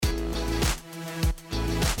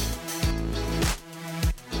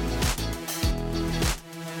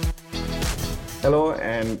Hello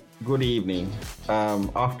and good evening.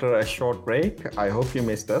 After a short break, I hope you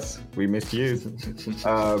missed us. We missed you.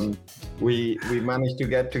 Um, we managed to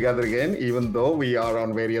get together again, even though we are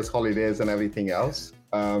on various holidays and everything else.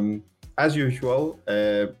 As usual,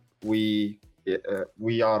 we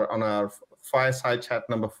are on our fireside chat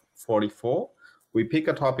number 44. We pick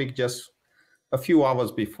a topic just a few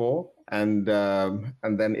hours before, and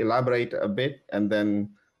then elaborate a bit, and then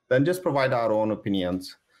just provide our own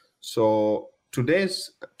opinions. So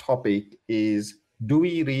today's topic is, do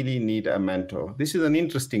we really need a mentor? This is an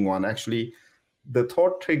interesting one. Actually, the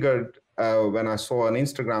thought triggered when I saw an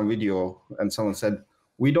Instagram video and someone said,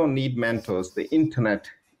 we don't need mentors. The internet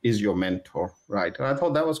is your mentor, right? And I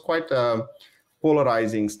thought that was quite a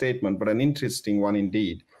polarizing statement, but an interesting one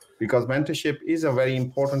indeed, because mentorship is a very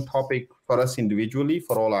important topic for us individually,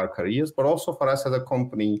 for all our careers, but also for us as a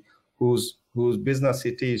company whose business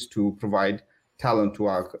it is to provide talent to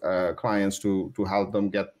our clients to help them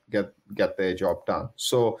get their job done.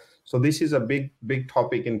 So this is a big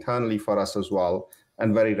topic internally for us as well,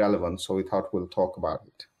 and very relevant. So we thought we'll talk about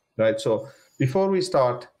it, right? So before we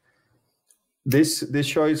start, this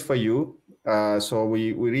show is for you. So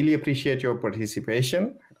we really appreciate your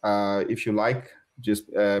participation. If you like,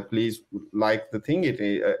 just please like the thing. It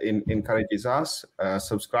encourages us.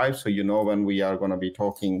 Subscribe so you know when we are going to be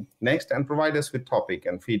talking next, and provide us with topic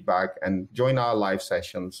and feedback, and join our live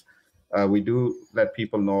sessions. We do let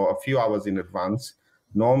people know a few hours in advance.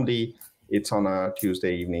 Normally it's on a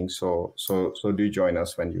Tuesday evening, so do join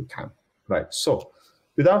us when you can. Right. So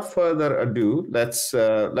without further ado, let's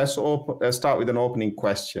start with an opening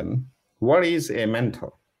question. What is a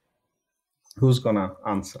mentor? Who's gonna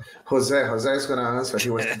answer? Jose is gonna answer. He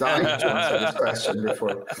was dying to answer this question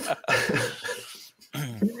before.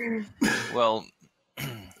 Well,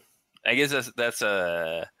 I guess that's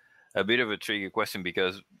a bit of a tricky question,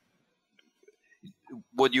 because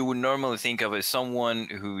what you would normally think of as someone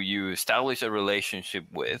who you establish a relationship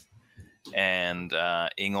with, and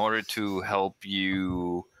in order to help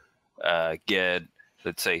you get,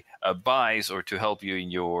 let's say, advice, or to help you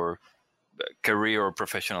in your career or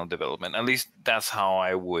professional development. At least that's how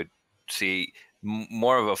I would see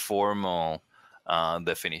more of a formal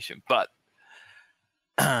definition. But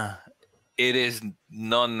it is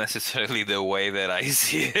not necessarily the way that I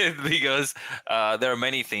see it, because there are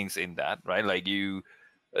many things in that, right? Like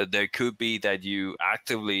there could be that you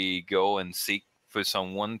actively go and seek for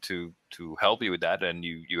someone to help you with that, and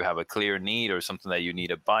you have a clear need or something that you need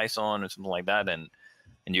advice on or something like that, and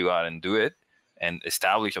you go out and do it and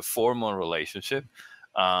establish a formal relationship.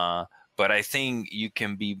 But I think you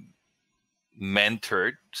can be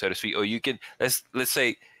mentored, so to speak, or you can, let's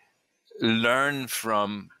say, learn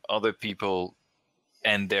from other people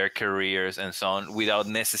and their careers and so on, without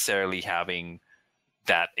necessarily having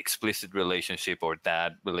that explicit relationship, or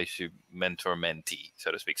that relationship mentor-mentee,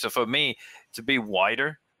 so to speak. So for me, it's a bit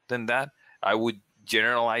wider than that. I would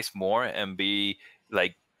generalize more and be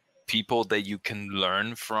like people that you can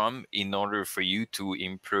learn from in order for you to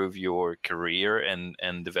improve your career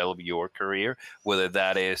and develop your career. Whether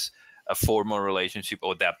that is a formal relationship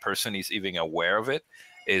or that person is even aware of it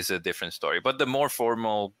is a different story. But the more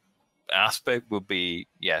formal aspect would be,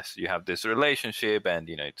 yes, you have this relationship, and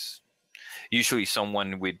it's usually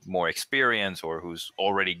someone with more experience, or who's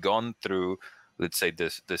already gone through, let's say,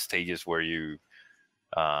 the stages where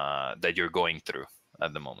that you're going through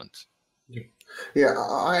at the moment. Yeah,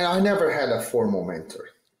 I never had a formal mentor,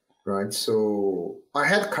 right? So I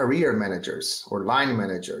had career managers or line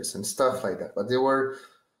managers and stuff like that, but they were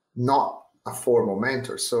not a formal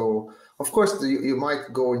mentor. So of course you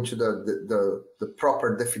might go into the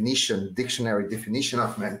proper dictionary definition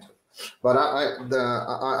of mentor, but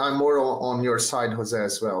I'm more on your side, Jose,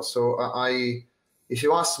 as well. So if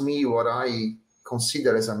you ask me what I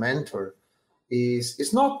consider as a mentor,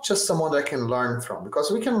 it's not just someone that I can learn from, because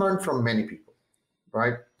we can learn from many people,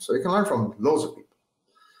 right? So you can learn from loads of people.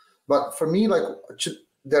 But for me,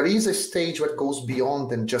 there is a stage that goes beyond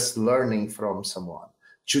than just learning from someone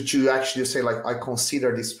to actually say, like, I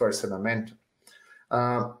consider this person a mentor.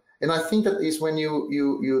 And I think that is when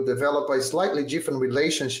you develop a slightly different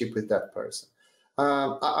relationship with that person.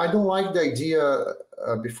 I don't like the idea,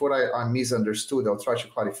 before I misunderstood, I'll try to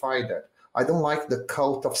clarify that. I don't like the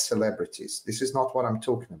cult of celebrities. This is not what I'm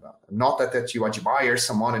talking about. Not that you admire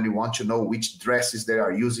someone and you want to know which dresses they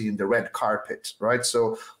are using in the red carpet, right?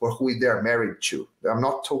 So, or who they're married to. I'm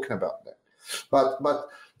not talking about that. But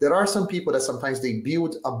there are some people that sometimes they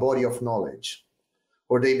build a body of knowledge,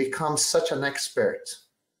 or they become such an expert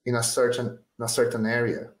in a certain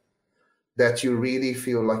area, that you really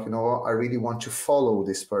feel like, I really want to follow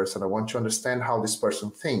this person. I want to understand how this person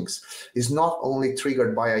thinks. Is not only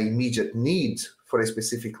triggered by an immediate need for a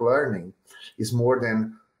specific learning. It's more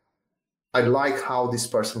than, I like how this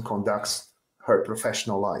person conducts her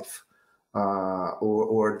professional life,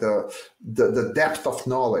 or the depth of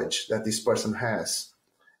knowledge that this person has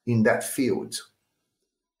in that field.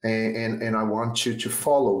 And I want you to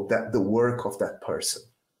follow the work of that person,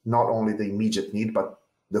 not only the immediate need, but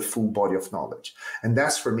the full body of knowledge. And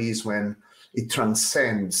that's, for me, is when it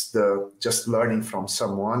transcends the just learning from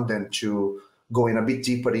someone, then to go in a bit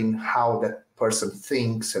deeper in how that person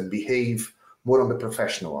thinks and behave, more on the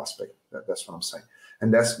professional aspect. That's what I'm saying.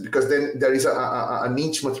 And that's because then there is an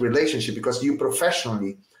intimate relationship, because you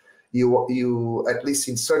professionally, you at least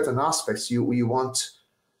in certain aspects, you want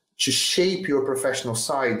to shape your professional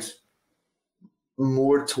side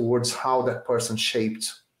more towards how that person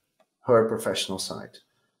shaped her professional side.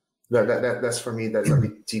 That's for me, that's a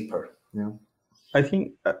bit deeper. I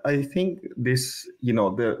think this,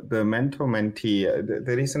 the mentor mentee.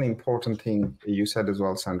 There is an important thing you said as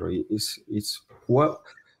well, Sandro. Is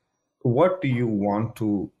what do you want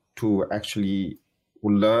to actually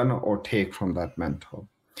learn or take from that mentor?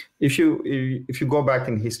 If you go back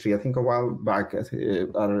in history, I think a while back,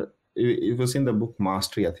 it was in the book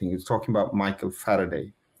Mastery. I think it's talking about Michael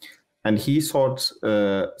Faraday, and he sought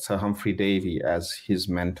Sir Humphrey Davy as his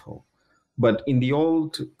mentor. But in the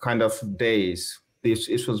old kind of days,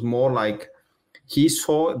 it was more like he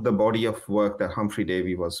saw the body of work that Humphrey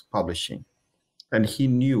Davy was publishing, and he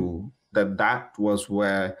knew that that was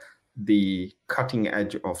where the cutting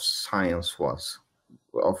edge of science was,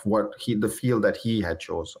 of the field that he had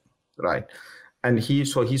chosen, right? And he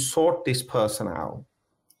sought this person out,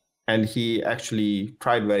 and he actually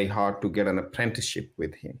tried very hard to get an apprenticeship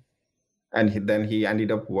with him. And then he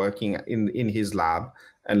ended up working in his lab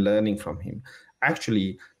and learning from him.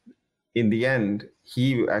 Actually, in the end,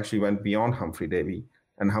 he actually went beyond Humphrey Davy,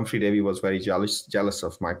 and Humphrey Davy was very jealous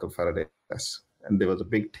of Michael Faraday, and there was a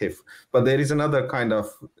big tiff. But there is another kind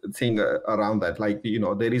of thing around that, like,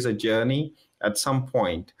 there is a journey. At some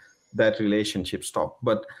point, that relationship stopped.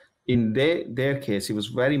 But in their case, it was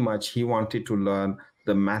very much, he wanted to learn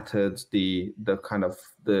the methods, the kind of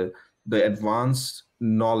the advanced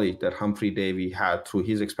knowledge that Humphrey Davy had through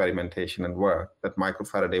his experimentation and work, that Michael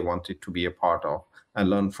Faraday wanted to be a part of and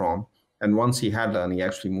learn from. And once he had learned, he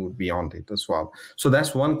actually moved beyond it as well. So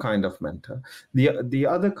that's one kind of mentor. The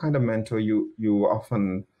other kind of mentor you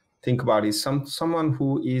often think about is someone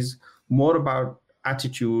who is more about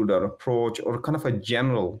attitude or approach, or kind of a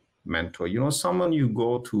general mentor. Someone you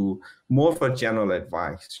go to more for general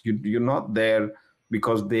advice. You're not there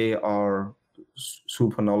because they are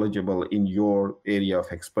super knowledgeable in your area of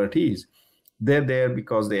expertise. They're there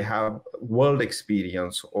because they have world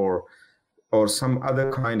experience or some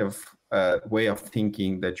other kind of way of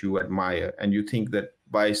thinking that you admire, and you think that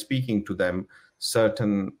by speaking to them,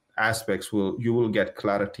 certain aspects you will get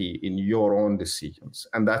clarity in your own decisions.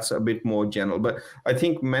 And that's a bit more general. But I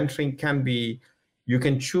think mentoring can be, you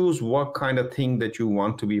can choose what kind of thing that you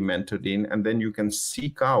want to be mentored in, and then you can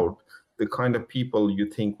seek out the kind of people you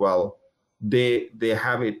think, well, they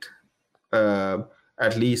have it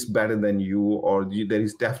at least better than you, or there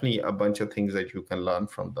is definitely a bunch of things that you can learn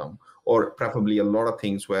from them, or probably a lot of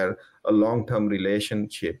things where a long-term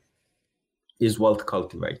relationship is worth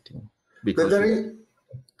cultivating. Because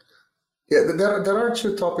there are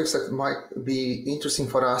two topics that might be interesting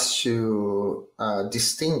for us to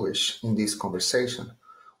distinguish in this conversation.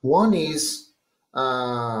 One is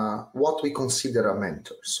what we consider a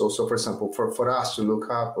mentor. So for example, for us to look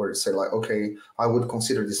up or say like, okay, I would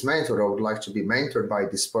consider this mentor, I would like to be mentored by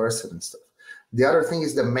this person and stuff. The other thing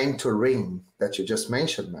is the mentoring that you just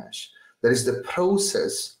mentioned, Mesh. That is the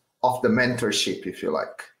process of the mentorship, if you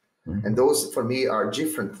like. Mm-hmm. And those for me are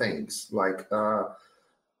different things. Like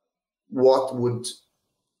what would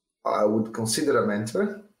I would consider a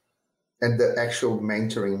mentor, and the actual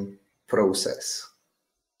mentoring process.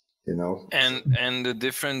 And the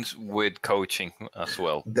difference with coaching as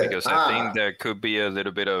well, because I think there could be a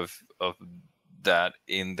little bit of that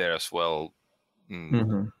in there as well.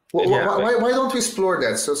 Mm-hmm. Why don't we explore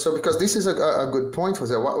that? So because this is a good point,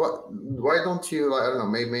 Jose. Why don't you, I don't know,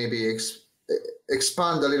 maybe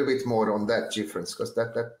expand a little bit more on that difference, because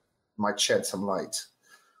that might shed some light.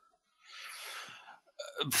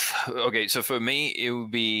 Okay, so for me, it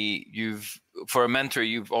would be for a mentor,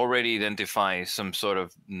 you've already identified some sort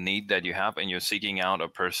of need that you have, and you're seeking out a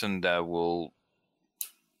person that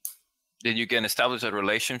you can establish a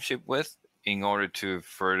relationship with in order to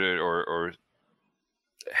further or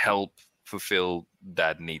help fulfill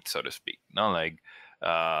that need, so to speak. Not like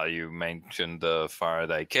You mentioned the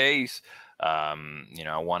Faraday case. I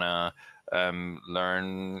want to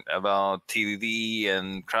learn about TDD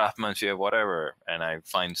and craftsmanship, whatever, and I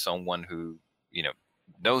find someone who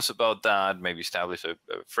knows about that, maybe establish a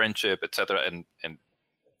friendship, etc., and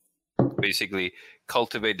basically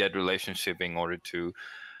cultivate that relationship in order to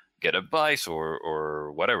get advice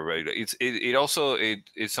or whatever, right?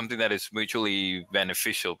 It's something that is mutually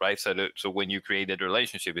beneficial, right? So when you create that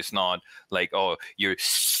relationship, it's not like, oh, you're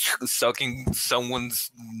sucking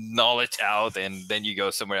someone's knowledge out and then you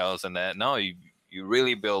go somewhere else, and that no, you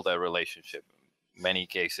really build a relationship, many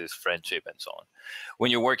cases friendship and so on.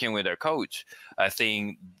 When you're working with a coach, I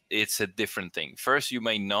think it's a different thing. First, you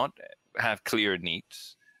may not have clear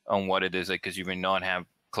needs on what it is, because you may not have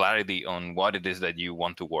clarity on what it is that you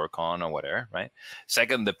want to work on or whatever, right?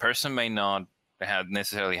 Second, the person may not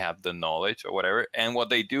necessarily have the knowledge or whatever, and what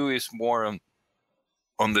they do is more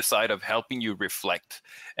on the side of helping you reflect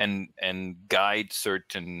and guide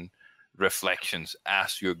certain reflections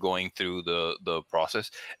as you're going through the process,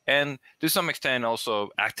 and to some extent also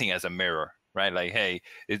acting as a mirror, right? Like, hey,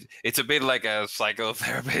 it's a bit like a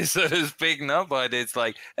psychotherapist, so to speak, no? But it's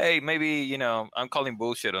like, hey, maybe, I'm calling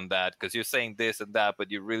bullshit on that because you're saying this and that,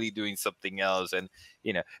 but you're really doing something else. And,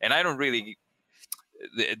 and I don't really,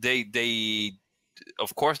 they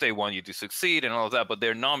of course they want you to succeed and all of that, but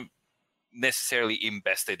they're not necessarily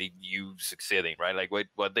invested in you succeeding, right? Like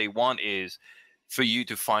what they want is for you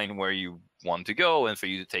to find where you want to go and for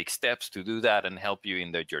you to take steps to do that and help you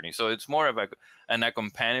in their journey. So it's more of an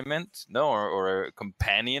accompaniment, or a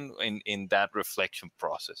companion in that reflection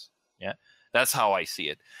process. Yeah, that's how I see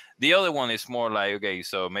it. The other one is more like, okay,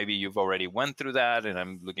 so maybe you've already went through that and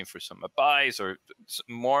I'm looking for some advice, or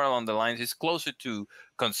more along the lines, it's closer to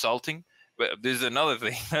consulting. But there's another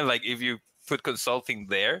thing, like if you put consulting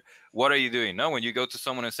there, what are you doing? No, when you go to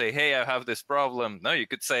someone and say, hey, I have this problem. No, you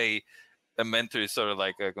could say, a mentor is sort of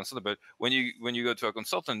like a consultant, but when you go to a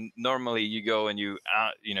consultant, normally you go and you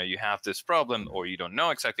have this problem, or you don't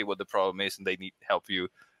know exactly what the problem is and they need help you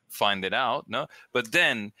find it out. No, but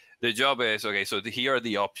then the job is, okay, so here are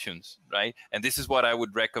the options, right? And this is what I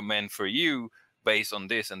would recommend for you based on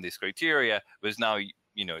this and this criteria, but now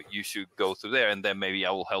you should go through there, and then maybe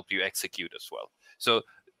I will help you execute as well. So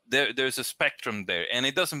there's a spectrum there, and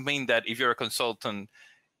it doesn't mean that if you're a consultant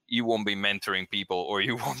you won't be mentoring people or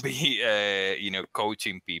you won't be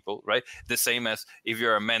coaching people, right? The same as if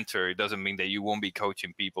you're a mentor, it doesn't mean that you won't be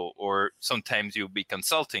coaching people, or sometimes you'll be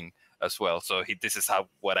consulting as well. So this is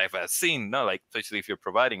what I've seen, no, like especially if you're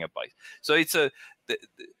providing advice. So it's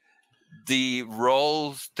the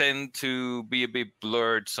roles tend to be a bit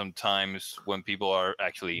blurred sometimes when people are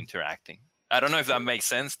actually interacting. I don't know if that makes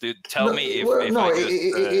sense. Tell me if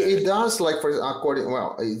it does. Like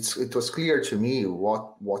it was clear to me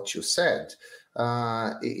what you said.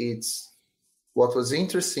 It's what was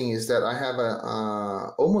interesting is that I have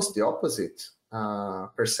almost the opposite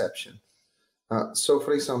perception. So,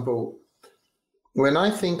 for example, when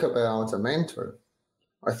I think about a mentor,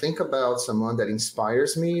 I think about someone that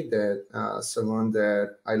inspires me, that someone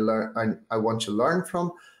that I want to learn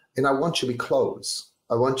from, and I want to be close.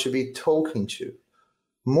 I want to be talking to.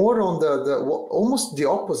 More on the almost the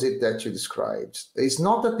opposite that you described. It's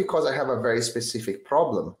not that because I have a very specific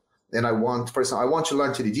problem and I want, for example, I want to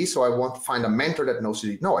learn TDD, so I want to find a mentor that knows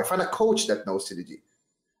TDD. No, I find a coach that knows TDD,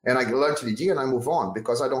 and I learn TDD and I move on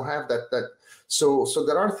because I don't have that. So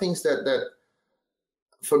there are things that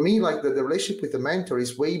for me, like the relationship with the mentor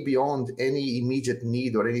is way beyond any immediate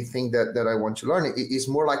need or anything that I want to learn. It is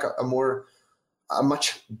more like a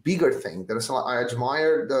much bigger thing. I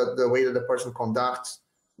admire the way that the person conducts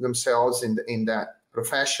themselves in that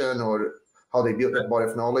profession, or how they build that body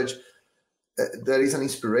of knowledge. There is an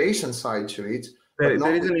inspiration side to it. There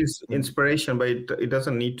is an inspiration, but it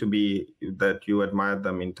doesn't need to be that you admire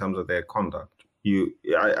them in terms of their conduct.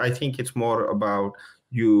 I think it's more about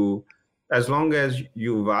you, as long as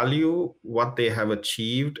you value what they have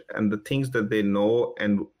achieved and the things that they know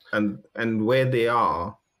and where they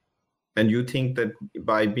are. And you think that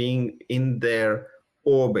by being in their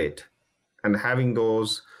orbit and having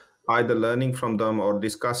those, either learning from them or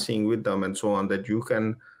discussing with them and so on, that you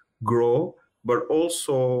can grow, but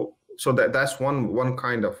also, so that's one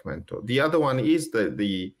kind of mentor. The other one is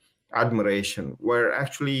the admiration, where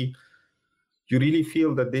actually you really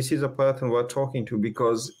feel that this is a person we're talking to,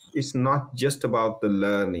 because it's not just about the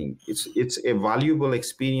learning. It's a valuable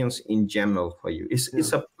experience in general for you. It's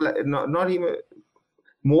not even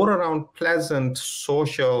more around pleasant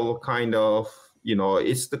social kind of,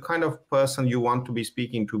 it's the kind of person you want to be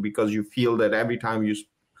speaking to, because you feel that every time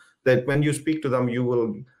that when you speak to them, you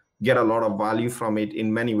will get a lot of value from it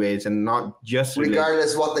in many ways, and not just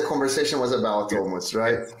regardless what the conversation was about, almost,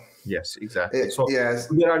 right? Yes, exactly. So yes,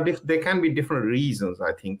 there can be different reasons,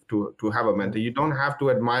 I think, to have a mentor. You don't have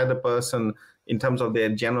to admire the person in terms of their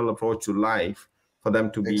general approach to life for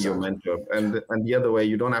them to be your mentor, and the other way,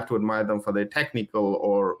 you don't have to admire them for their technical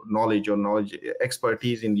or knowledge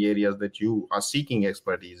expertise in the areas that you are seeking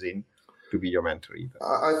expertise in to be your mentor either.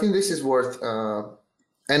 I think this is worth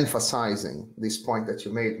emphasizing, this point that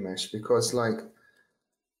you made, Mesh, because like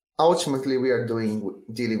ultimately we are dealing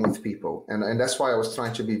with people, and that's why I was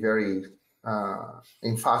trying to be very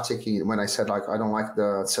emphatic when I said, like, I don't like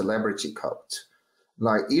the celebrity cult.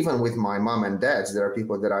 Like, even with my mom and dads, there are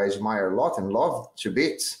people that I admire a lot and love to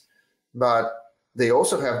bits, but they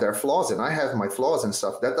also have their flaws, and I have my flaws and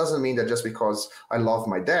stuff. That doesn't mean that just because I love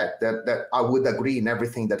my dad that I would agree in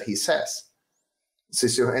everything that he says.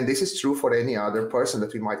 So, and this is true for any other person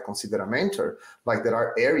that we might consider a mentor. Like, there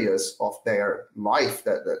are areas of their life,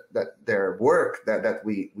 that their work that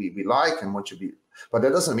we like and want to be, but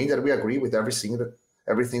that doesn't mean that we agree with everything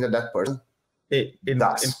that person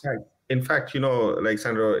does. In fact, like,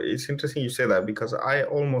 Sandro, it's interesting you say that, because I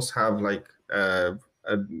almost have like a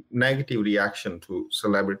negative reaction to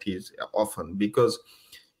celebrities often, because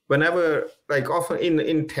whenever, like, often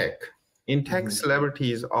in tech,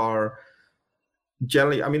 celebrities are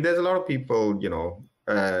generally, I mean, there's a lot of people,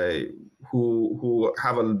 who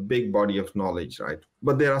have a big body of knowledge, right?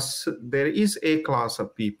 But there is a class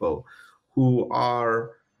of people who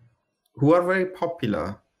are very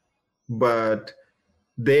popular, but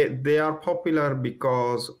they are popular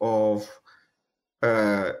because of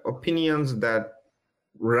opinions that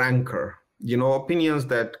rancor, opinions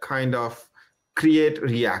that kind of create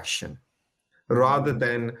reaction, rather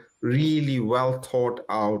than really well thought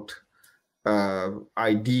out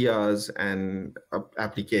ideas and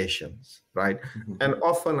applications, right? And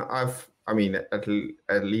often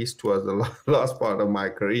at least towards the last part of my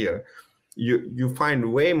career, you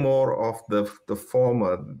find way more of the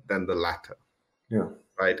former than the latter. Yeah.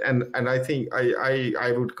 Right. And I think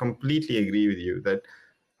I would completely agree with you that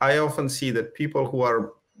I often see that people who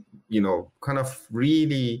are, kind of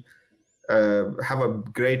really have a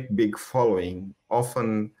great big following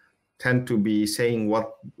often tend to be saying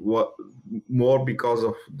what more because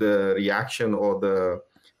of the reaction or the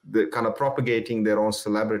kind of propagating their own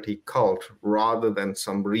celebrity cult, rather than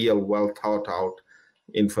some real well thought out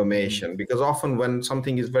information. Because often when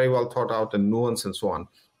something is very well thought out and nuanced and so on,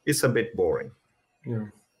 it's a bit boring. Yeah.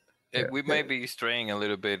 We may be straying a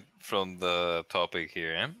little bit from the topic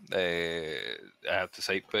here. I have to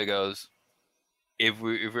say, because if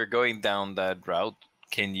we're going down that route,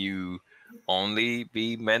 can you only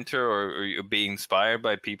be mentor or be inspired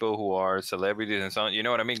by people who are celebrities and so on? You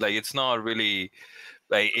know what I mean? Like, it's not really,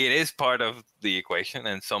 like, it is part of the equation,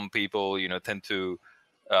 and some people, tend to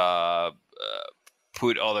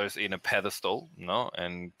put others in a pedestal,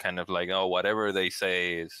 and kind of like, oh, whatever they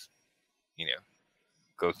say is,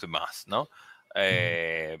 goes to mass, no?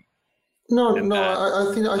 I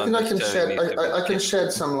think I can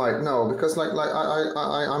shed some light. No, because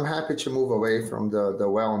I'm happy to move away from the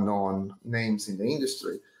well-known names in the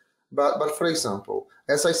industry, but for example,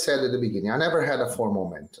 as I said at the beginning, I never had a formal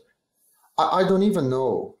mentor. I don't even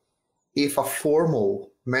know if a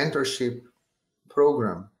formal mentorship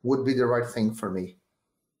program would be the right thing for me.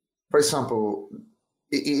 For example,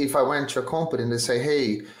 if I went to a company and they say,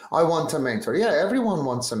 hey, I want a mentor. Yeah, everyone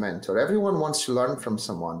wants a mentor. Everyone wants to learn from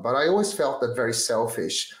someone. But I always felt that very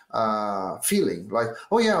selfish feeling, like,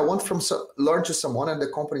 oh yeah, I want to learn to someone, and the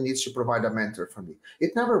company needs to provide a mentor for me.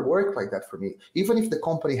 It never worked like that for me. Even if the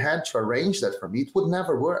company had to arrange that for me, it would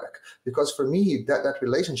never work. Because for me, that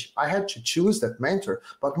relationship, I had to choose that mentor.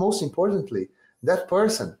 But most importantly, that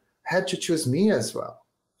person had to choose me as well.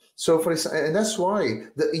 So and that's why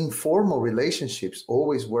the informal relationships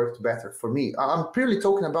always worked better for me. I'm purely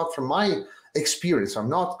talking about from my experience. I'm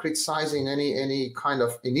not criticizing any kind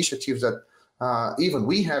of initiatives that even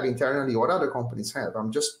we have internally or other companies have.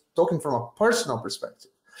 I'm just talking from a personal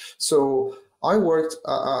perspective. So I worked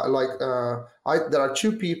there are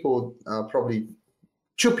two people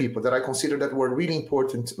that I consider that were really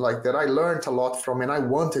important, like that I learned a lot from, and I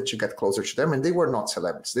wanted to get closer to them, and they were not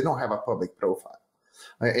celebrities. They don't have a public profile.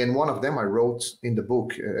 And one of them I wrote in the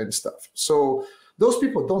book and stuff. So those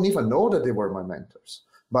people don't even know that they were my mentors.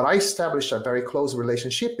 But I established a very close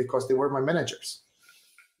relationship because they were my managers,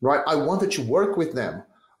 right? I wanted to work with them.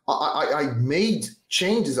 I made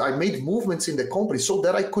changes. I made movements in the company so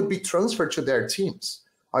that I could be transferred to their teams.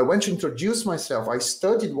 I went to introduce myself. I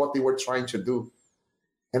studied what they were trying to do.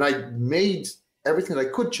 And I made everything that I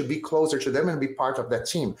could to be closer to them and be part of that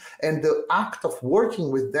team. And the act of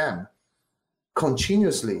working with them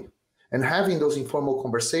continuously and having those informal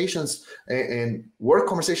conversations and work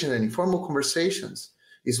conversations and informal conversations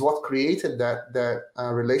is what created that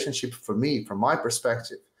relationship for me, from my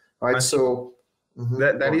perspective, right? So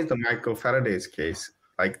that is the Michael Faraday's case.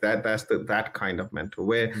 Like that's that kind of mentor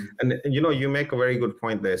where, and you make a very good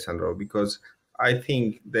point there, Sandro, because I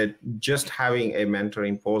think that just having a mentor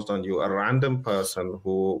imposed on you, a random person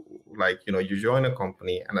who, like, you join a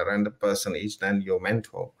company and a random person is then your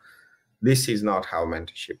mentor. This is not how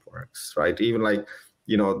mentorship works, right? Even like,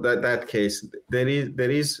 that case, there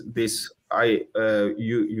is this,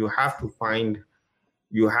 you have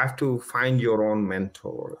to find your own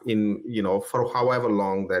mentor in, for however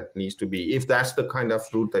long that needs to be, if that's the kind of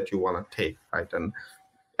route that you want to take, right?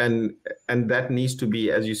 And that needs to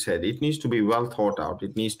be, as you said, it needs to be well thought out.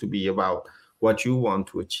 It needs to be about what you want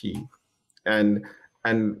to achieve and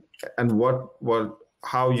what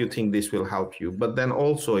how you think this will help you. But then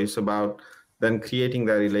also it's about then creating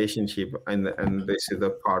that relationship, and this is the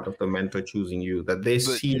part of the mentor choosing you, that they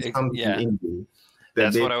see something in you.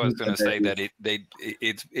 That's what I was going to say, that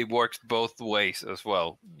it works both ways as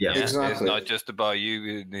well. Yeah, exactly. It's not just about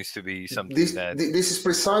you. It needs to be something this is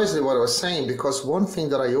precisely what I was saying, because one thing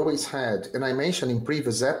that I always had, and I mentioned in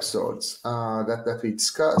previous episodes that we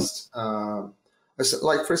discussed,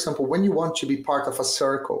 like, for example, when you want to be part of a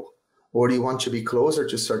circle or you want to be closer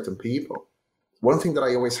to certain people, one thing that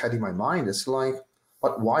I always had in my mind is like,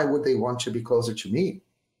 but why would they want to be closer to me?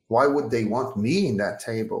 Why would they want me in that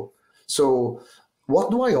table? So what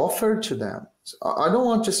do I offer to them? I don't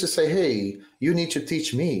want just to say, hey, you need to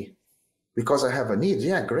teach me because I have a need.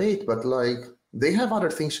 Yeah, great. But like, they have other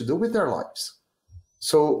things to do with their lives.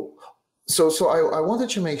 So I wanted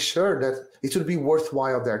to make sure that it would be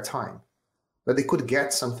worthwhile their time, that they could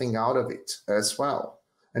get something out of it as well.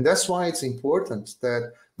 And that's why it's important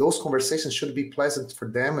that those conversations should be pleasant for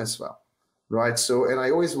them as well, right? So, and I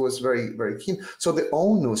always was very, very keen. So the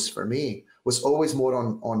onus for me was always more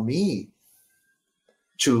on me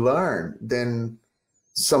to learn than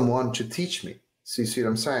someone to teach me. See what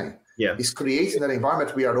I'm saying? Yeah. It's creating that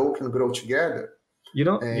environment we are all can grow together.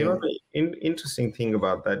 The interesting thing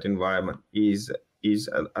about that environment is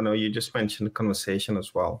I know you just mentioned conversation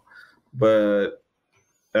as well, but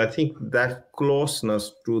I think that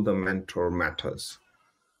closeness to the mentor matters,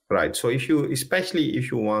 right? So especially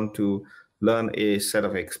if you want to learn a set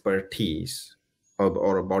of expertise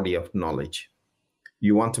or a body of knowledge,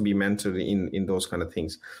 you want to be mentored in those kind of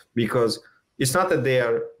things, because it's not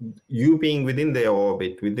that you being within their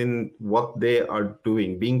orbit, within what they are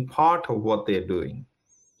doing, being part of what they're doing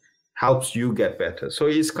helps you get better. So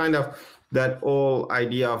it's kind of that whole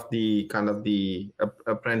idea of the kind of the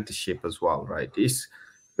apprenticeship as well, right? It's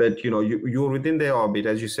that, you're within their orbit,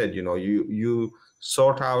 as you said, you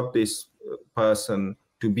sort out this person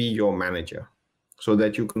to be your manager, so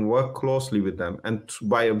that you can work closely with them. And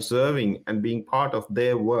by observing and being part of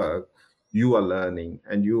their work, you are learning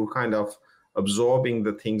and you kind of absorbing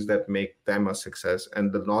the things that make them a success.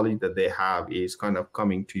 And the knowledge that they have is kind of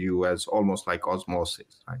coming to you as almost like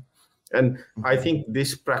osmosis, right? And I think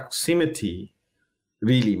this proximity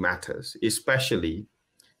really matters, especially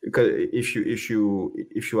because if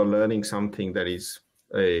you are learning something that is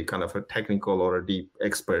a kind of a technical or a deep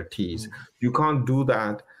expertise, you can't do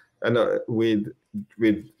that and with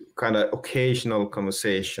kind of occasional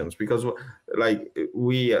conversations, because like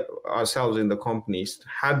we ourselves in the companies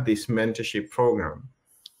had this mentorship program,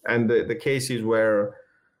 and the cases where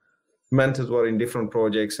mentors were in different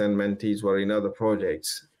projects and mentees were in other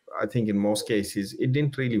projects, I think in most cases it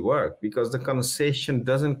didn't really work, because the conversation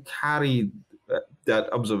doesn't carry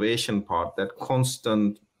that observation part, that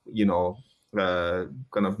constant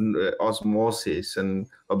kind of osmosis and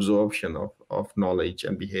absorption of knowledge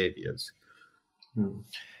and behaviors.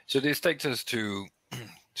 So this takes us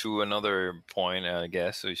to another point, I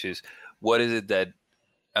guess, which is, what is it that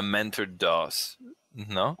a mentor does,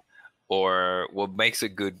 no? Or what makes a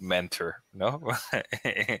good mentor, no?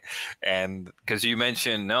 And because you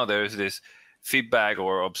mentioned, there's this feedback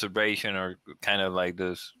or observation or kind of like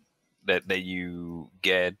this that you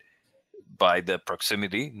get by the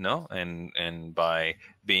proximity, no? And by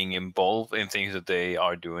being involved in things that they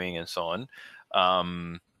are doing and so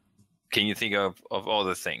on. Can you think of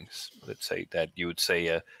other things, let's say, that you would say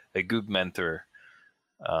a good mentor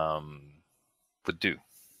would do?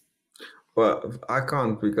 Well, I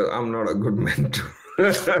can't, because I'm not a good mentor.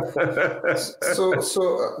 So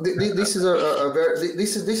this is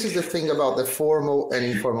this is the thing about the formal and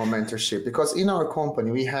informal mentorship, because in our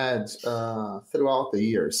company we had throughout the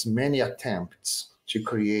years many attempts to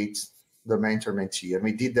create the mentor-mentee. And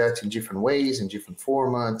we did that in different ways, in different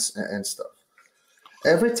formats and stuff.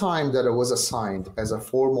 Every time that I was assigned as a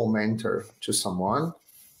formal mentor to someone,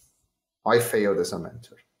 I failed as a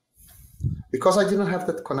mentor because I didn't have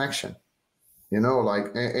that connection,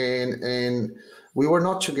 and we were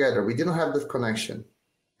not together. We didn't have that connection,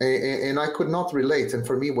 and I could not relate. And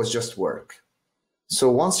for me, it was just work.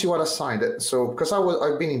 So once you are assigned, because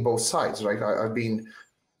I've been in both sides, right?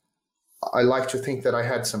 I like to think that I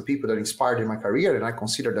had some people that inspired in my career, and I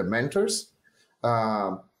consider them mentors,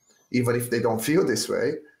 even if they don't feel this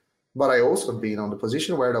way. But I also been on the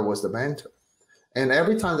position where I was the mentor. And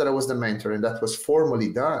every time that I was the mentor and that was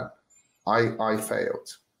formally done, I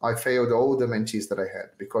failed. I failed all the mentees that I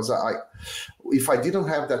had because if I didn't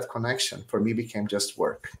have that connection, for me, it became just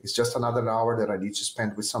work. It's just another hour that I need to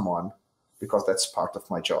spend with someone because that's part of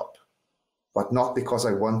my job, but not because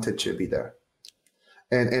I wanted to be there.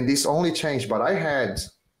 And this only changed, but I had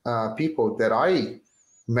people that I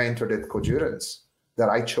mentored at Codurance that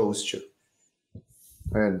I chose to.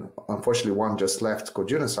 And unfortunately, one just left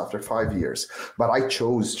Codurance after 5 years, but I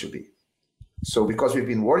chose to be. So because we've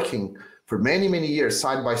been working for many, many years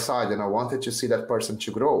side by side, and I wanted to see that person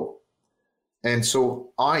to grow. And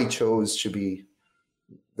so I chose to be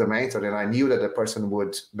the mentor, and I knew that the person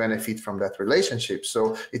would benefit from that relationship.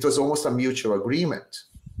 So it was almost a mutual agreement.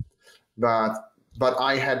 But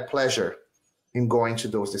I had pleasure in going to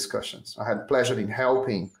those discussions. I had pleasure in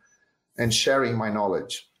helping and sharing my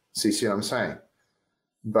knowledge. See what I'm saying?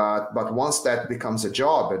 But once that becomes a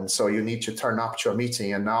job, and so you need to turn up to a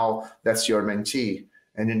meeting, and now that's your mentee,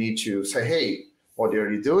 and you need to say, hey, what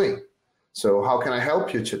are you doing? So how can I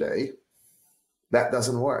help you today? That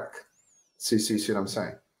doesn't work. See what I'm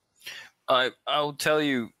saying? I'll tell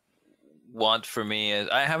you what for me is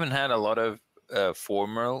I haven't had a lot of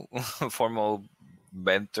formal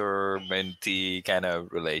mentor-mentee kind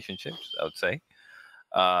of relationships, I would say.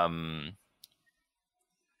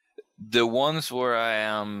 The ones where I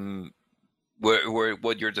am, where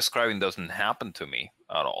what you're describing doesn't happen to me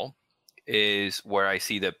at all, is where I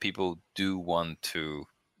see that people do want to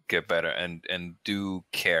get better and do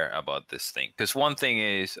care about this thing. Because one thing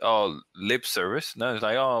is, lip service. No, it's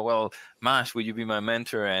like, oh, well, Mash, would you be my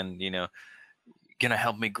mentor? And, gonna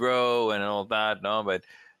help me grow and all that. No, but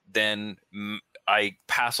then I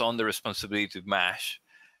pass on the responsibility to Mash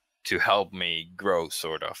to help me grow,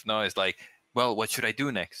 sort of. No, it's like, well, what should I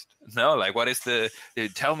do next? No, like, what is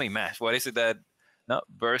tell me, Mash, what is it that, no,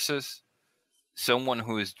 versus someone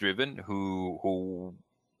who is driven, who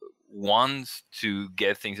wants to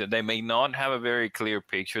get things, that they may not have a very clear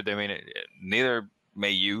picture. They may, neither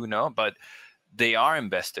may you, no, but they are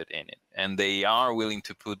invested in it and they are willing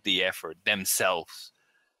to put the effort themselves.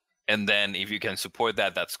 And then if you can support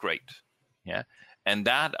that, that's great. Yeah. And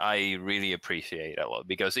that I really appreciate a lot,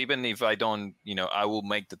 because even if I don't, I will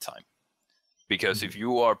make the time. Because if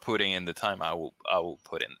you are putting in the time, I will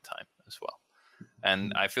put in the time as well.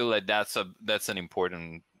 And I feel like that's an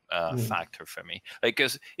important factor for me. Like,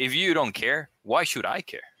 because if you don't care, why should I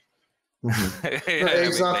care? Mm-hmm. No,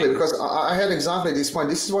 exactly, because I had exactly this point.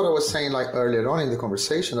 This is what I was saying like earlier on in the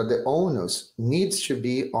conversation, that the onus needs to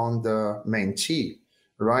be on the mentee,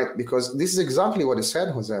 right? Because this is exactly what you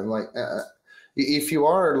said, Jose. Like, if you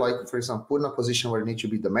are, like, for example, put in a position where you need to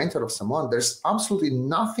be the mentor of someone, there's absolutely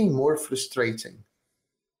nothing more frustrating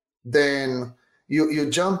than you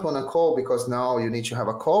jump on a call because now you need to have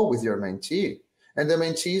a call with your mentee, and the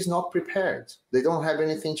mentee is not prepared. They don't have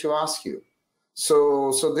anything to ask you.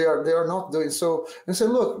 So they are not doing so. And say,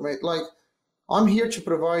 look, mate, like, I'm here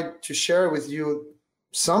to share with you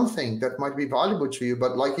something that might be valuable to you,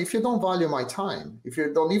 but like, if you don't value my time, if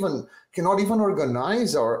you cannot even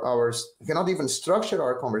organize cannot even structure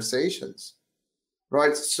our conversations,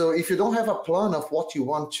 right? So if you don't have a plan of what you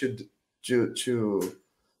want to do,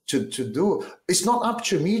 it's not up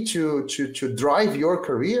to me to drive your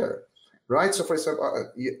career. Right. So, for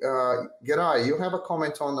example, Gerai, you have a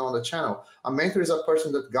comment on the channel. A mentor is a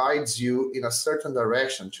person that guides you in a certain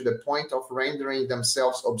direction to the point of rendering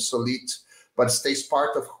themselves obsolete, but stays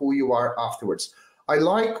part of who you are afterwards. I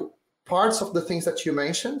like parts of the things that you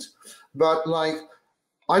mentioned, but like,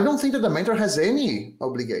 I don't think that the mentor has any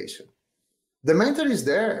obligation. The mentor is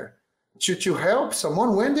there to help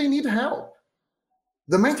someone when they need help.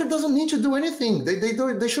 The mentor doesn't need to do anything.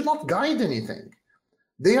 They should not guide anything.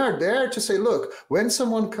 They are there to say, look, when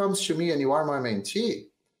someone comes to me and you are my mentee,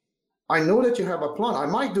 I know that you have a plan. I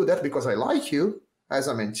might do that because I like you as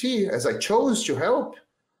a mentee, as I chose to help.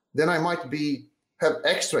 Then I might have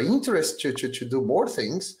extra interest to do more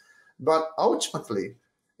things. But ultimately,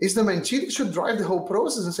 It's the mentee that should drive the whole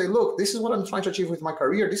process and say, look, this is what I'm trying to achieve with my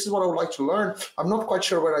career. This is what I would like to learn. I'm not quite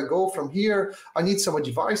sure where I go from here. I need some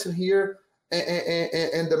advice in here.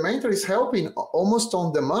 And the mentor is helping almost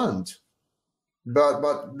on demand. But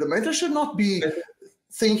the mentor should not be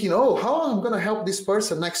thinking, oh, how am I going to help this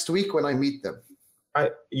person next week when I meet them?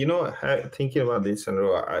 Thinking about this,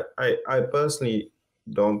 Andrew, I personally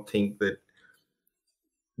don't think that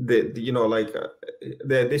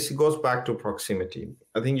this goes back to proximity.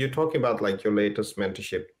 I think you're talking about like your latest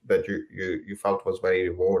mentorship that you felt was very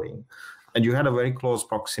rewarding, and you had a very close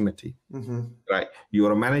proximity, right? You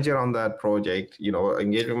were a manager on that project,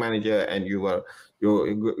 engagement manager, and you on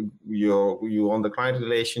the client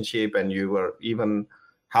relationship, and you were even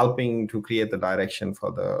helping to create the direction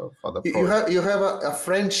for the project. You have a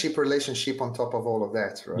friendship relationship on top of all of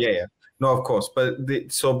that, right? Yeah. No, of course, but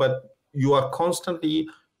you are constantly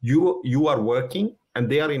you are working, and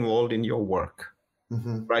they are involved in your work,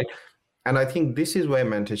 right? And I think this is where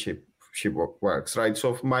mentorship works, right?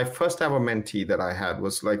 So my first ever mentee that I had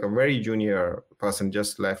was like a very junior person,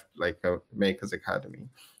 just left like a Makers Academy,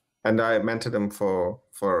 and I mentored them for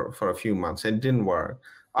a few months. It didn't work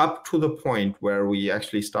up to the point where we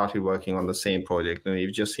actually started working on the same project, and it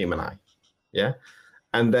was just him and I, yeah.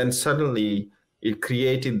 And then suddenly it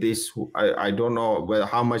created this. I don't know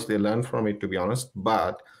how much they learned from it, to be honest,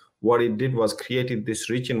 but what it did was created this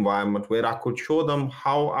rich environment where I could show them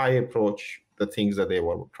how I approach the things that they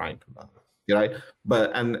were trying to learn, right?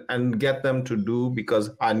 But and get them to do,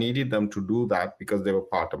 because I needed them to do that because they were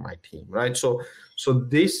part of my team, right? So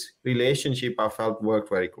this relationship I felt worked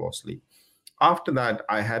very closely. After that,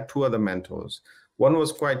 I had two other mentors. One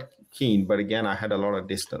was quite keen, but again, I had a lot of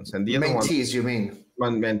distance. And the other mentees, you mean?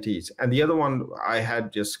 Mentees, and the other one I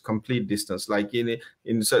had just complete distance. Like in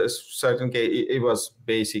certain case, it was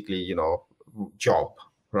basically job,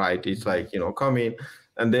 right? It's like come in,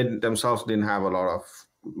 and they themselves didn't have a lot of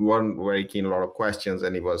one very keen, a lot of questions,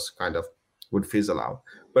 and it was kind of would fizzle out.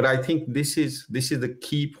 But I think this is the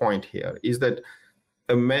key point here, is that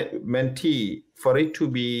a mentee, for it to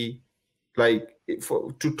be like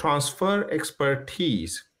to transfer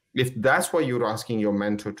expertise, if that's what you're asking your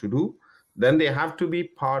mentor to do, then they have to be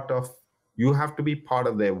you have to be part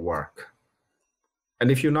of their work. And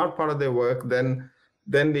if you're not part of their work, then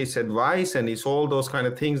this advice and it's all those kind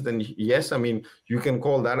of things, then yes, I mean, you can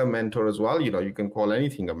call that a mentor as well. You can call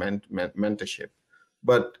anything a mentorship.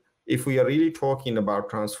 But if we are really talking about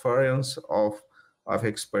transference of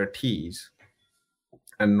expertise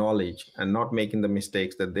and knowledge, and not making the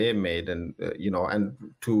mistakes that they made, and and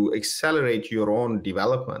to accelerate your own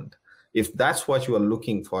development, if that's what you are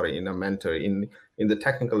looking for in a mentor in the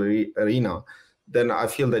technical arena, then I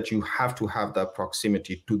feel that you have to have that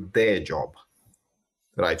proximity to their job,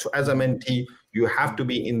 right? So as a mentee, you have to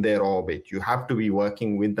be in their orbit. You have to be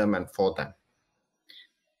working with them and for them.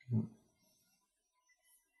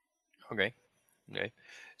 Okay.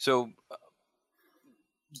 So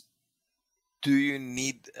do you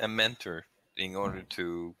need a mentor in order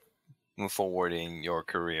to move forward in your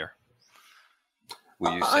career?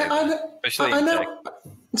 Will you say especially in tech?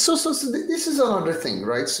 So this is another thing,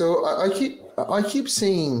 right? So I keep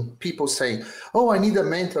seeing people saying, "Oh, I need a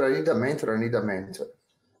mentor. I need a mentor. I need a mentor."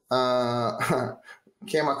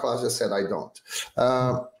 Kema class just said I don't.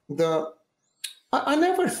 I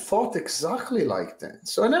never thought exactly like that.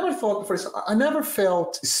 So I never thought, I never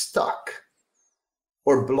felt stuck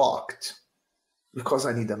or blocked because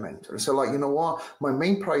I need a mentor. So like, you know what? My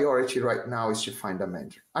main priority right now is to find a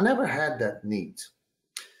mentor. I never had that need.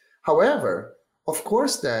 However, of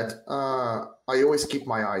course that I always keep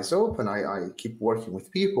my eyes open. I keep working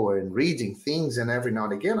with people and reading things. And every now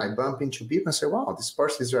and again, I bump into people and say, wow, this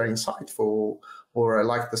person is very insightful, or I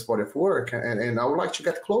like this body of work, and I would like to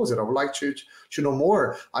get closer. I would like to know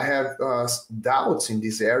more. I have doubts in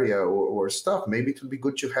this area or stuff. Maybe it would be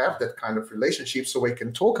good to have that kind of relationship so we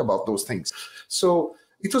can talk about those things. So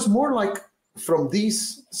it was more like from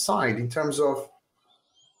this side in terms of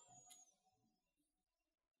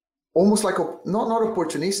almost like not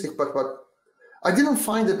opportunistic, but I didn't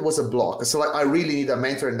find it was a block. So like I really need a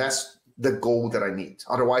mentor, and that's the goal that I need.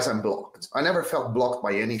 Otherwise, I'm blocked. I never felt blocked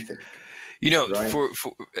by anything. Right?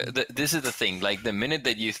 This is the thing. Like the minute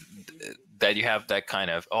that you have that kind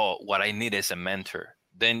of, oh, what I need is a mentor,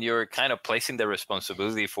 then you're kind of placing the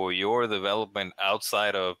responsibility for your development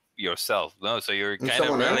outside of yourself. No, so you're kind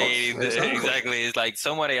of really exactly. It's like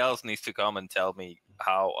somebody else needs to come and tell me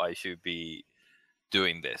how I should be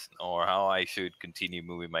doing this, or how I should continue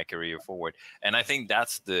moving my career forward. And I think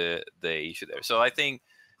that's the issue there. So I think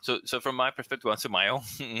so from my perspective, to answer my own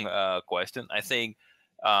question, I think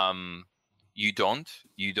you don't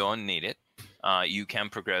need it. you can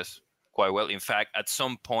progress quite well. In fact, at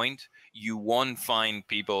some point, you won't find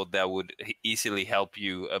people that would easily help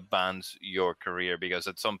you advance your career, because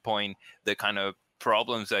at some point, the kind of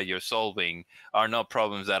problems that you're solving are not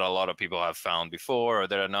problems that a lot of people have found before, or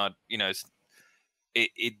that are not,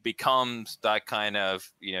 it becomes that kind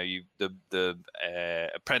of, the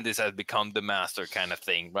apprentice has become the master kind of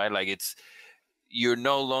thing, right? Like you're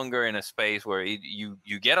no longer in a space where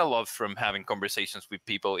you get a lot from having conversations with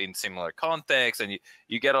people in similar contexts, and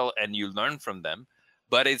and you learn from them,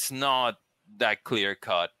 but it's not that clear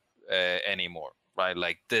cut anymore, right?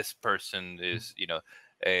 Like this person is,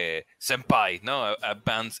 senpai, no,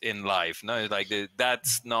 advance in life, no, like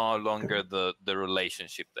that's no longer the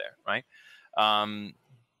relationship there, right? um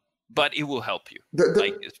but it will help you,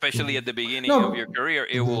 like especially at the beginning of your No. career,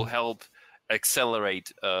 it will Mhm. help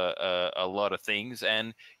accelerate a lot of things,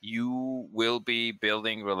 and you will be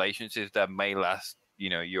building relationships that may last,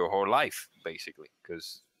 your whole life, basically,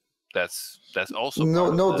 because that's also No,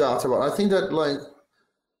 part of no the. doubt about it. I think that like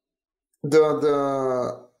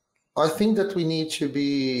the I think that we need to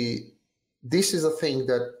be. This is a thing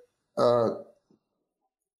that, uh,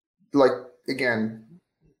 like again,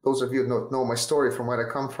 those of you who know my story from where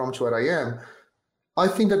I come from to where I am. I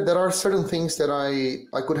think that there are certain things that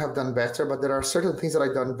I could have done better, but there are certain things that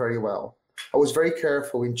I've done very well. I was very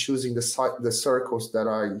careful in choosing the circles that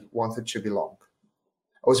I wanted to belong.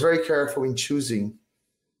 I was very careful in choosing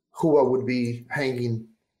who I would be hanging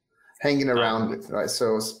Out around with. with, right?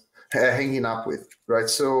 So hanging up with, right?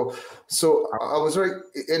 So I was very,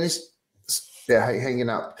 and it's, yeah, hanging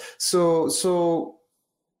out. So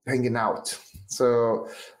hanging out. So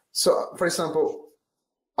for example,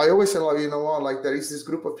 I always say, like, you know what, like there is this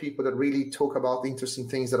group of people that really talk about interesting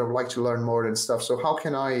things that I would like to learn more and stuff. So how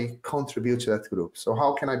can I contribute to that group? So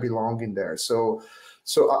how can I belong in there? So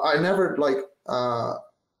I never like,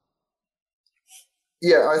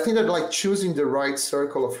 yeah, I think that like choosing the right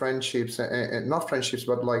circle of friendships, and not friendships,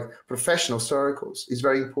 but like professional circles is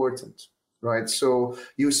very important, right? So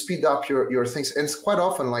you speed up your things, and it's quite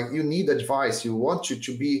often like you need advice. You want you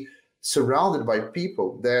to be surrounded by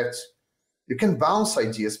people that you can bounce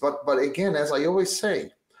ideas, but again, as I always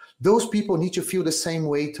say, those people need to feel the same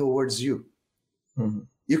way towards you. Mhm.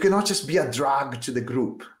 You cannot just be a drag to the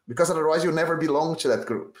group, because otherwise you'll never belong to that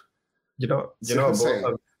group. You See what know, I'm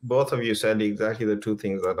saying? both of you said exactly the two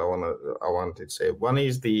things that I wanted to say. One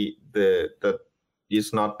is that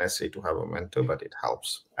it's not necessary to have a mentor, but it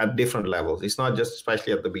helps at different levels. It's not just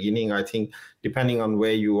especially at the beginning. I think depending on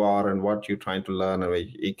where you are and what you're trying to learn,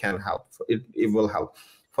 it can help. It will help.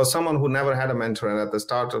 For someone who never had a mentor, and at the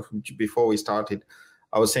start of before we started,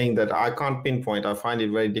 I was saying that I can't pinpoint. I find it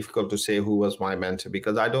very difficult to say who was my mentor,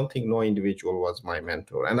 because I don't think no individual was my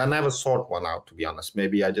mentor. And I never sought one out, to be honest.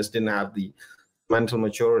 Maybe I just didn't have the mental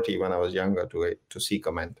maturity when I was younger to seek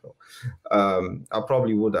a mentor. I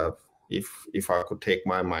probably would have if I could take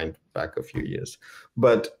my mind back a few years.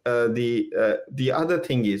 But the other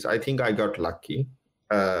thing is, I think I got lucky.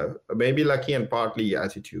 Maybe lucky and partly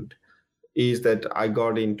attitude is that I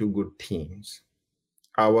got into good teams.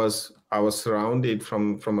 I was surrounded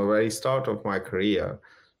from a very start of my career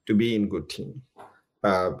to be in good team,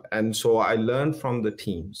 and so I learned from the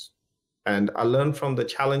teams, and I learned from the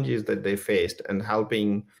challenges that they faced, and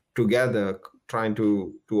helping together, trying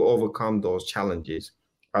to overcome those challenges.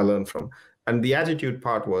 I learned from, and the attitude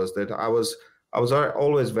part was that I was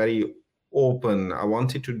always very open. I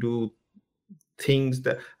wanted to do things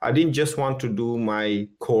that I didn't just want to do my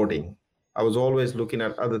coding. I was always looking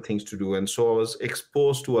at other things to do. And so I was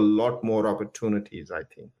exposed to a lot more opportunities, I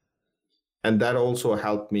think. And that also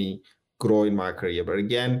helped me grow in my career. But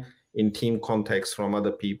again, in team context from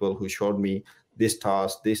other people who showed me this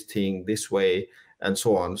task, this thing, this way, and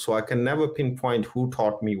so on. So I can never pinpoint who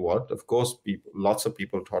taught me what. Of course, lots of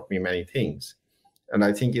people taught me many things, and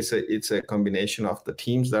I think it's a combination of the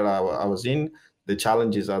teams that I was in, the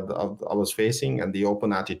challenges I was facing, and the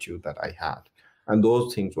open attitude that I had, and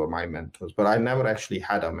those things were my mentors. But I never actually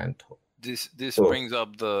had a mentor. This So brings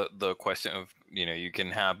up the question of, you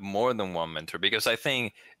can have more than one mentor, because I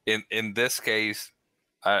think in this case,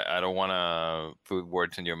 I don't want to put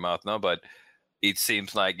words in your mouth, no, but it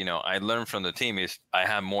seems like, I learned from the team is I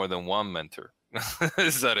have more than one mentor,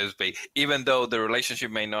 so to speak, even though the relationship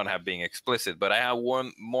may not have been explicit, but I have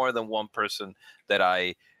more than one person that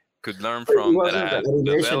I could learn it from, that I wasn't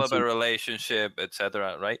a had developed a relationship. relationship,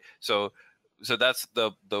 etc., right? So that's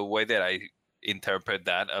the way that I interpret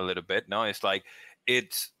that a little bit. No, it's like,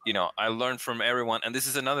 it's, I learned from everyone, and this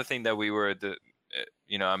is another thing that we were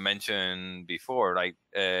I mentioned before, like,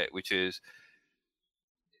 which is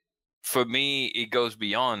for me, it goes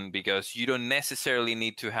beyond, because you don't necessarily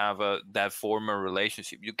need to have that formal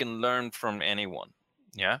relationship. You can learn from anyone.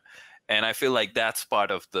 Yeah. And I feel like that's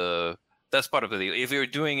part of the deal. If you're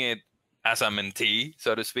doing it as a mentee,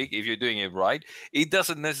 so to speak, if you're doing it right, it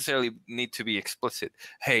doesn't necessarily need to be explicit.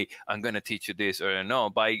 Hey, I'm going to teach you this, or no,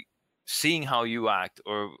 by seeing how you act,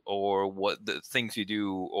 or what the things you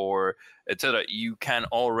do, or etc., you can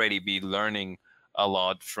already be learning a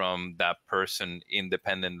lot from that person,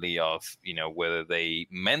 independently of, whether they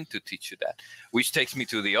meant to teach you that. Which takes me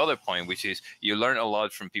to the other point, which is you learn a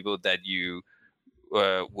lot from people that you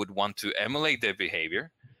would want to emulate their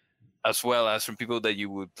behavior, as well as from people that you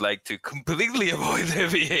would like to completely avoid their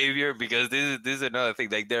behavior, because this is another thing.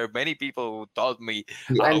 Like, there are many people who taught me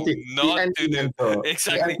how The not to anti do mentor, the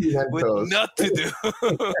exactly anti what mentors. not to do.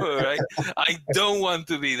 Right? I don't want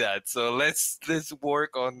to be that, so let's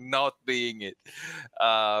work on not being it.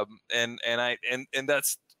 And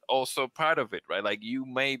that's also part of it, right? Like, you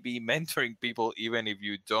may be mentoring people even if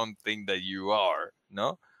you don't think that you are,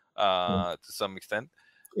 no, to some extent.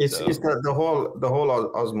 It's the whole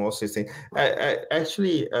osmosis thing.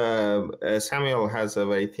 Actually, Samuel has a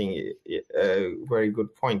very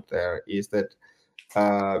good point there. Is that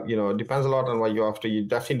it depends a lot on what you're after. You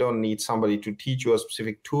definitely don't need somebody to teach you a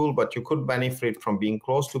specific tool, but you could benefit from being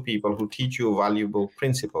close to people who teach you valuable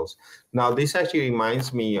principles. Now, this actually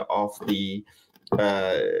reminds me of the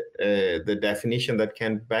definition that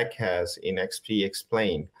Kent Beck has in XP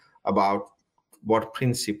Explained about what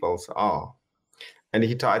principles are. And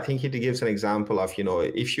I think he gives an example of,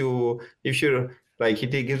 if you're like, he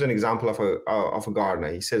gives an example of a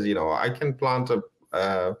gardener. He says, I can plant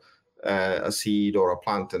a seed or a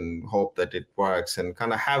plant and hope that it works, and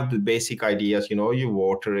kind of have the basic ideas. You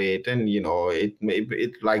water it, and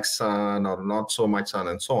it likes sun or not so much sun,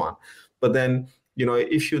 and so on. But then,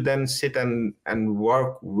 if you then sit and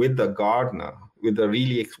work with the gardener, with a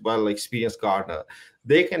really well experienced gardener,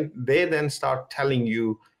 they then start telling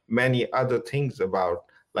you many other things about,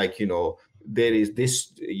 like, there is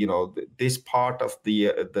this, this part of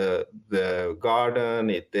the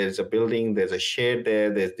garden, there's a building, there's a shade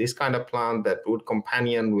there's this kind of plant that would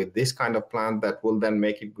companion with this kind of plant that will then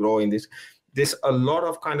make it grow in this a lot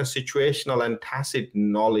of kind of situational and tacit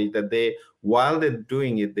knowledge that while they're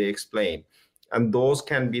doing it, they explain, and those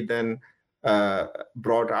can be then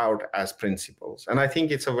brought out as principles. And I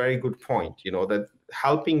think it's a very good point, that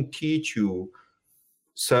helping teach you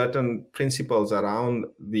certain principles around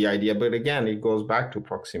the idea. But again, it goes back to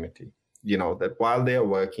proximity, that while they're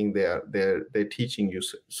working, they're teaching you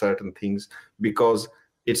certain things because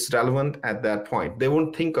it's relevant at that point. They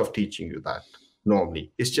won't think of teaching you that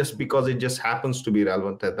normally. It's just because it just happens to be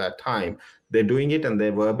relevant at that time. They're doing it and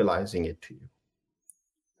they're verbalizing it to you.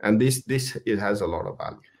 And this it has a lot of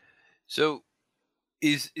value. So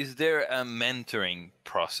is there a mentoring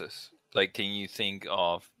process? Like, can you think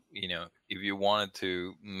of, if you wanted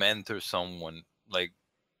to mentor someone, like,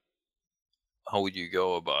 how would you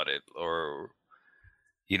go about it? Or,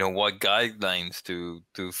 what guidelines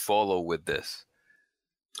to follow with this?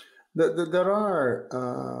 There are,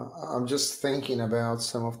 I'm just thinking about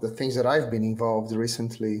some of the things that I've been involved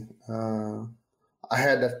recently. I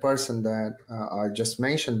had that person that I just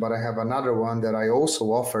mentioned, but I have another one that I also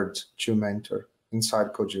offered to mentor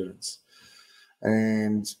inside Codurance.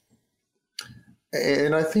 And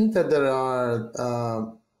I think that there are,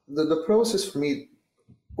 the process for me,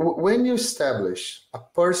 when you establish a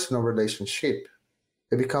personal relationship,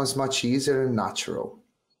 it becomes much easier and natural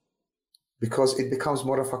because it becomes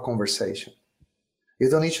more of a conversation. You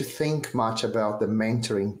don't need to think much about the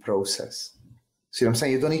mentoring process. See what I'm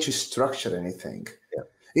saying? You don't need to structure anything.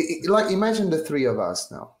 Yeah. Like, imagine the three of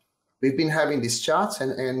us now. We've been having these chats,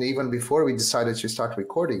 and even before we decided to start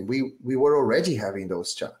recording, we were already having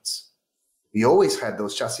those chats. We always had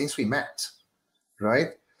those chats since we met, right?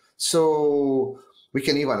 So we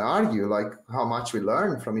can even argue like how much we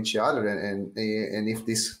learn from each other, and if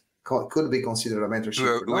this could be considered a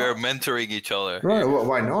mentorship. We're mentoring each other. Right? Well,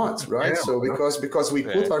 why not? Right? Yeah, so because we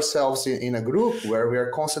put ourselves in a group where we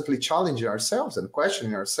are constantly challenging ourselves and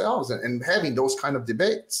questioning ourselves and having those kind of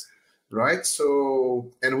debates, right?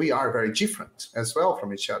 So, and we are very different as well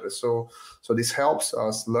from each other. So this helps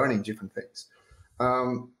us learning different things.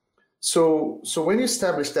 So when you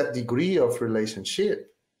establish that degree of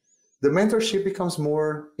relationship, the mentorship becomes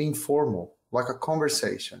more informal, like a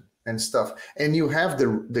conversation and stuff. And you have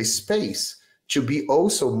the space to be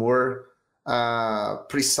also more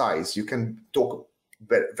precise. You can talk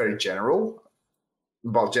very general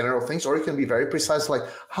about general things, or you can be very precise, like,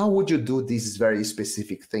 how would you do this very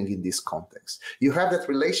specific thing in this context? You have that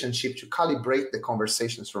relationship to calibrate the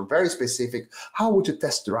conversations from very specific, how would you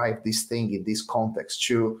test drive this thing in this context,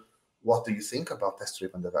 to what do you think about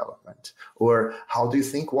test-driven development? Or how do you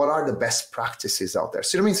think, what are the best practices out there?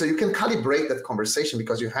 So, you know what I mean? So you can calibrate that conversation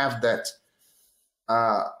because you have that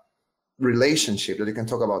relationship that you can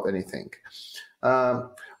talk about anything.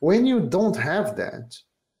 When you don't have that,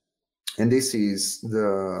 and this is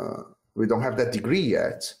we don't have that degree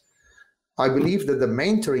yet, I believe that the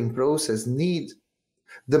mentoring process the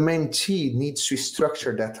mentee needs to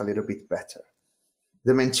structure that a little bit better.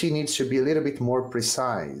 The mentee needs to be a little bit more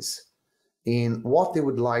precise in what they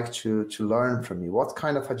would like to learn from you, what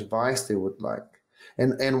kind of advice they would like.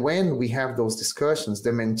 And when we have those discussions,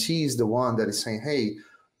 the mentee is the one that is saying, hey,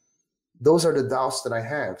 those are the doubts that I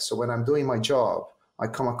have. So when I'm doing my job, I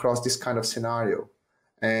come across this kind of scenario.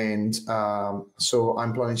 And so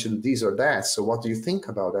I'm planning to do this or that. So what do you think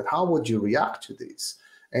about that? How would you react to this?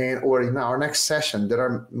 Or in our next session, there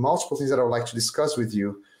are multiple things that I would like to discuss with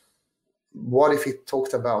you. What if we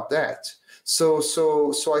talked about that? So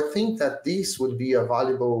I think that this would be a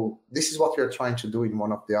valuable, this is what we are trying to do in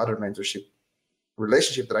one of the other mentorship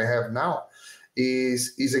relationship that I have now,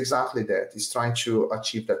 is exactly that. Is trying to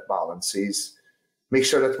achieve that balance, is make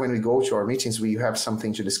sure that when we go to our meetings, we have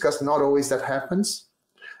something to discuss. Not always that happens,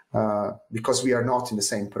 because we are not in the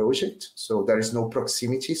same project. So there is no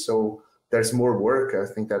proximity. So there's more work. I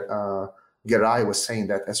think that Gerai was saying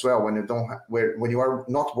that as well. When you are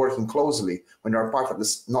not working closely, when you are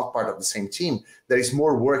not part of the same team, there is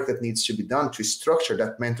more work that needs to be done to structure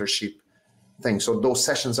that mentorship thing. So those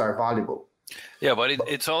sessions are valuable. Yeah, but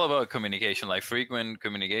it's all about communication. Like frequent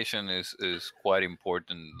communication is quite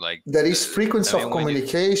important. Like there is frequency of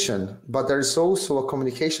communication, but there's also a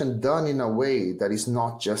communication done in a way that is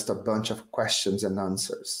not just a bunch of questions and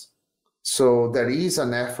answers. So there is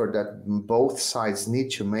an effort that both sides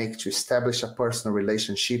need to make to establish a personal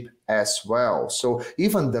relationship as well. So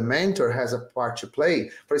even the mentor has a part to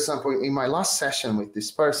play. For example, in my last session with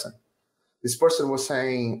this person was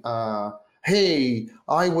saying, hey,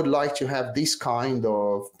 I would like to have this kind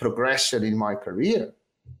of progression in my career.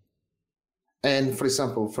 And for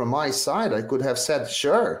example, from my side, I could have said,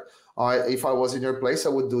 sure, if I was in your place, I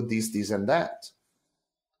would do this, this, and that,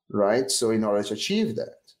 right? So in order to achieve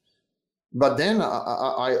that. But then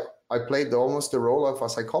I played almost the role of a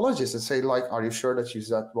psychologist and say, like, are you sure that is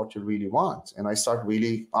that what you really want? And I start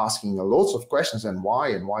really asking lots of questions, and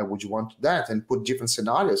why would you want that? And put different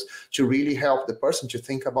scenarios to really help the person to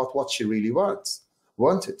think about what she really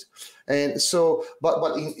wanted. And so,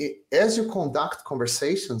 but as you conduct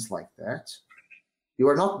conversations like that, you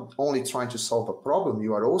are not only trying to solve a problem,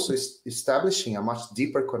 you are also establishing a much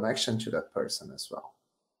deeper connection to that person as well.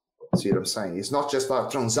 See what I'm saying? It's not just a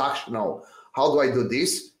transactional, how do I do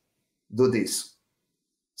this? Do this.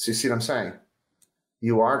 So you see what I'm saying?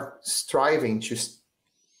 You are striving to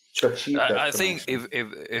achieve that. I think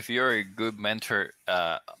if you're a good mentor,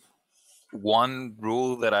 one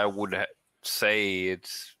rule that I would say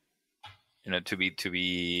it's, you know,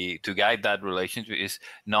 to guide that relationship is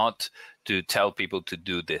not to tell people to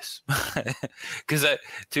do this, because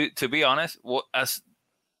to be honest,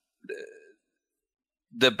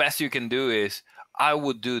 the best you can do is, I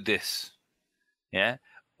would do this, yeah,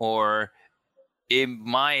 or in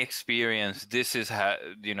my experience, this is how,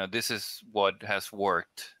 you know, this is what has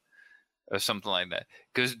worked, or something like that.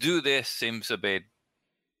 Because do this seems a bit,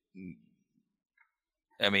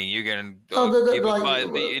 I mean, you're gonna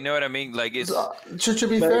you know what I mean? Like, it's to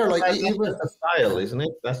be fair, like even a style, isn't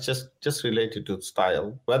it? That's just related to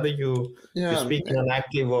style. Whether you speak in an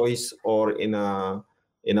active voice or in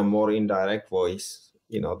a more indirect voice,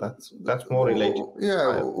 you know, that's more related.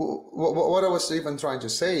 Yeah, what I was even trying to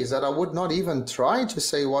say is that I would not even try to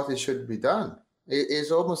say what it should be done.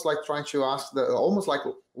 It's almost like trying to ask almost like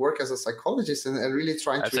work as a psychologist and really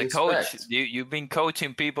trying as to a coach. You've been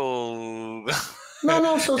coaching people.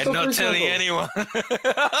 No. So and not telling anyone.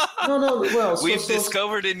 No. Well, we've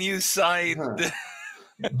discovered a new site.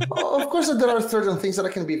 Of course, there are certain things that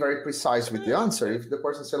I can be very precise with the answer. If the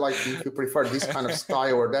person says, like, if you prefer this kind of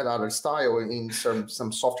style or that other style in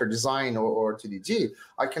some software design or TDG,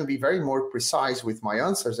 I can be very more precise with my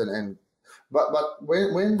answers. But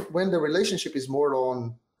when the relationship is more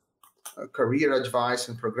on career advice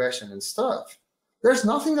and progression and stuff, there's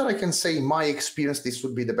nothing that I can say in my experience this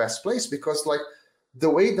would be the best place, because like the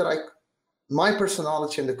way that my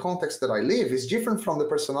personality and the context that I live is different from the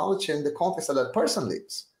personality and the context that person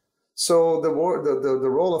lives. So the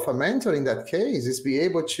role of a mentor in that case is be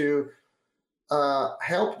able to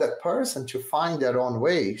help that person to find their own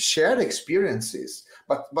way, share experiences,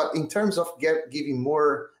 but in terms of giving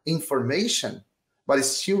more information, but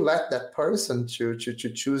still let that person to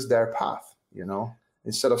choose their path, you know,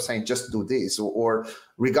 instead of saying just do this, or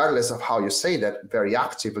regardless of how you say that, very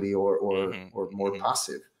actively or more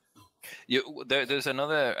passive. There's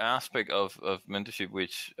another aspect of mentorship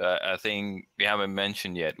which I think we haven't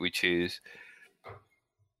mentioned yet, which is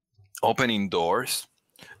opening doors.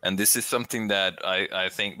 And this is something that I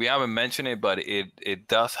think we haven't mentioned it, but it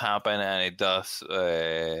does happen, and it does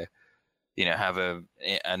have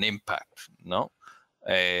an impact. No,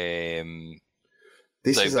 this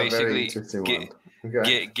is a very interesting one.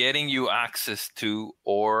 Okay. Getting you access to,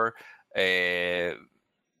 or there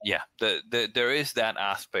is that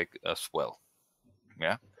aspect as well.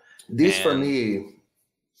 Yeah. For me.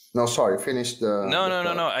 No, sorry. Finish the.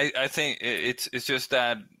 No. I think it's just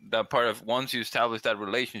that part of, once you establish that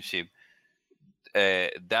relationship,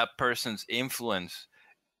 that person's influence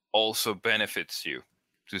also benefits you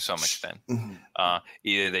to some extent.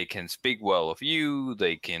 Either they can speak well of you,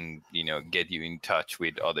 they can get you in touch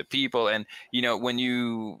with other people, and when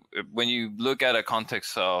you look at a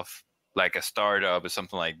context of like a startup or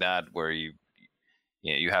something like that, where you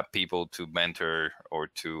have people to mentor or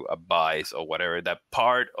to advise or whatever, that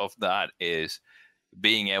part of that is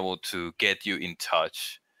being able to get you in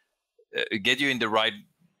touch, get you in the right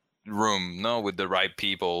room, with the right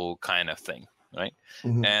people, kind of thing, right?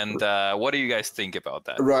 And what do you guys think about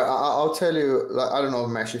that? Right, I'll tell you. I don't know,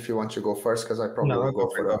 Mesh, if you want to go first, because I probably will go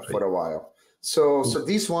for a while. So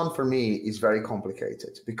this one for me is very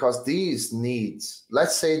complicated, because these needs,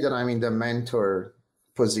 let's say that I'm in the mentor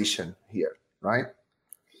position here, right?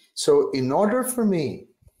 So in order for me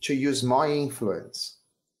to use my influence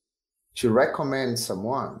to recommend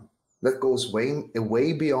someone, that goes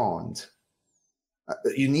way beyond.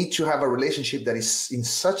 You need to have a relationship that is in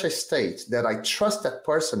such a state that I trust that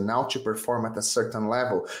person now to perform at a certain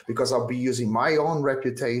level, because I'll be using my own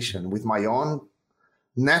reputation with my own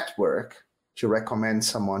network to recommend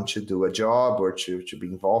someone to do a job or to be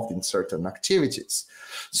involved in certain activities.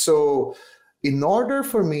 So in order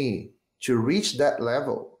for me to reach that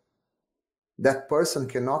level, that person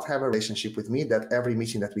cannot have a relationship with me that every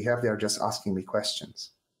meeting that we have, they are just asking me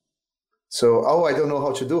questions. So, I don't know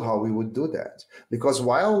how we would do that. Because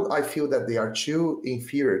while I feel that they are too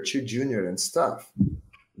inferior, too junior and stuff,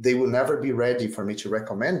 they will never be ready for me to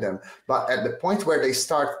recommend them. But at the point where they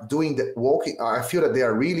start doing the walking, I feel that they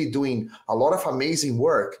are really doing a lot of amazing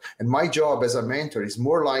work. And my job as a mentor is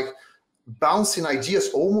more like bouncing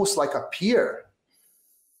ideas, almost like a peer.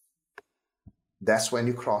 That's when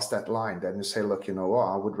you cross that line. Then you say, look,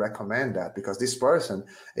 I would recommend that, because this person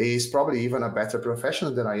is probably even a better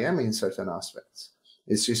professional than I am in certain aspects.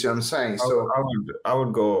 You see what I'm saying? So I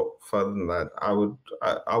would go further than that. I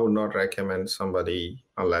would not recommend somebody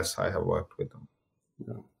unless I have worked with them.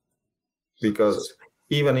 Yeah. Because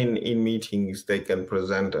even in meetings, they can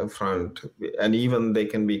present in front, and even they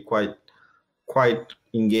can be quite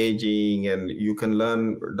engaging, and you can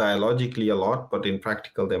learn dialogically a lot, but in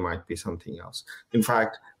practical there might be something else. In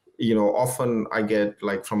fact, often I get,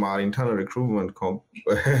 like, from our internal recruitment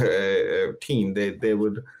team,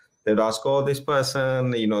 they'd ask, oh, this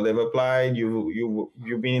person, they've applied,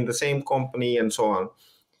 you've been in the same company and so on.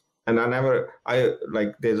 And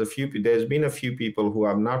there's been a few people who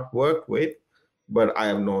I've not worked with, but I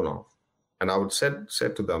have known of, and I would said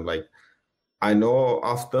to them, like, I know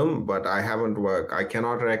of them, but I haven't worked. I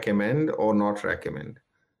cannot recommend or not recommend.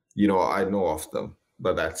 I know of them,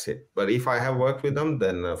 but that's it. But if I have worked with them,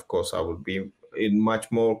 then of course I would be in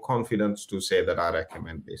much more confidence to say that I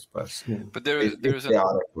recommend this person. Yeah. But they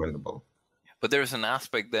are recommendable. But there's an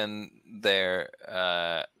aspect then there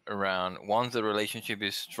around, once the relationship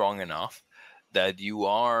is strong enough that you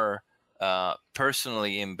are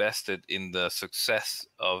personally invested in the success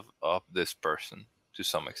of this person, to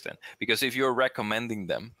some extent. Because if you're recommending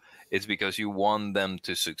them, it's because you want them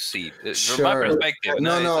to succeed. Sure. From my perspective,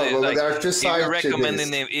 like, there are two sides. If you're recommending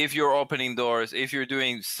them, if you're opening doors, if you're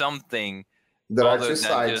doing something there other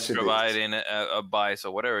than just providing advice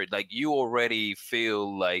or whatever, like, you already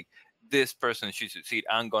feel like this person should succeed.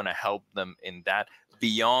 I'm gonna help them in that,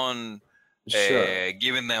 beyond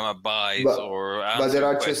giving them advice or answering. But there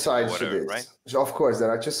are two sides whatever, to this, right? So of course there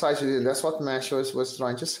are two sides to this. That's what Mesh was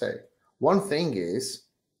trying to say. One thing is,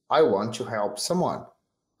 I want to help someone.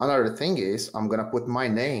 Another thing is, I'm going to put my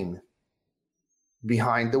name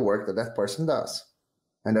behind the work that person does.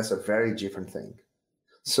 And that's a very different thing.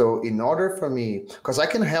 So in order for me, because I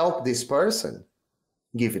can help this person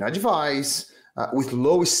giving advice with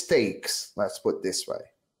low stakes, let's put it this way.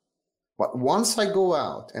 But once I go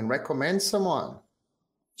out and recommend someone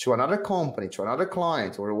to another company, to another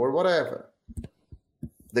client, or whatever,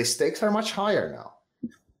 the stakes are much higher now,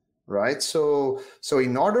 right? So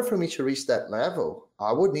in order for me to reach that level,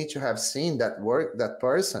 I would need to have seen that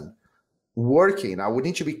person working. I would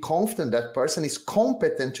need to be confident that person is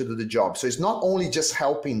competent to do the job. So it's not only just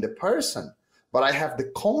helping the person, but I have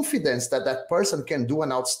the confidence that that person can do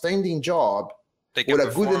an outstanding job with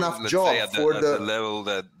a good enough job for the level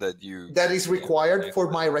that is required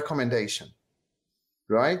for my recommendation,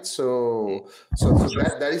 right? So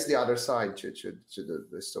that is the other side to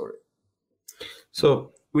the story.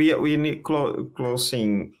 So we need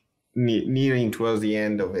closing, nearing towards the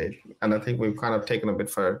end of it, and I think we've kind of taken a bit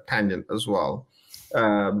for a tangent as well.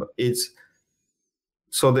 It's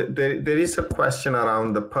so there is a question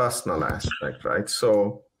around the personal aspect, right?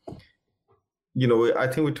 So, I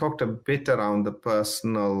think we talked a bit around the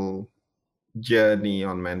personal journey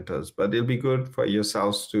on mentors, but it'll be good for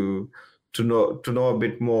yourselves to know a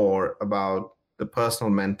bit more about the personal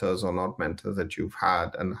mentors or not mentors that you've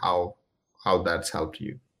had and how that's helped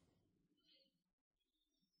you.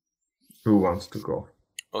 Who wants to go?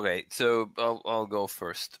 Okay, so I'll go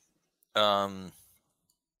first. So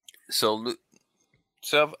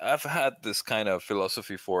I've had this kind of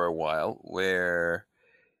philosophy for a while where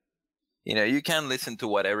you can listen to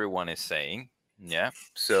what everyone is saying. Yeah.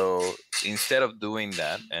 So instead of doing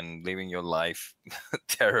that and living your life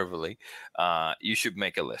terribly, you should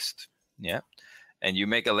make a list. Yeah. And you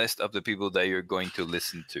make a list of the people that you're going to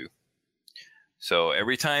listen to. So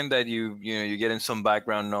every time that you get in some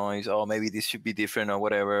background noise, oh, maybe this should be different or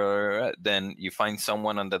whatever, then you find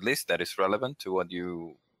someone on that list that is relevant to what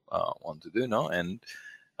you want to do, no? And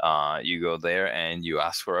you go there and you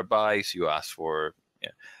ask for advice. You ask for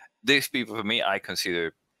these people. For me, I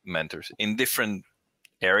consider mentors in different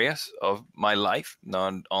areas of my life,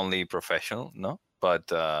 not only professional, no,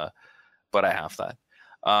 but I have that.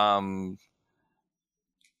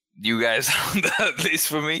 You guys on that list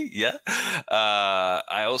for me, yeah.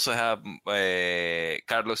 I also have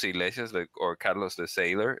Carlos Iglesias, or Carlos the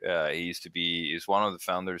Sailor. He's one of the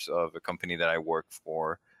founders of a company that I worked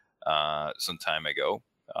for some time ago.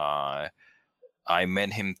 I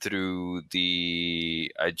met him through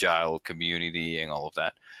the Agile community and all of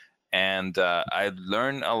that, and I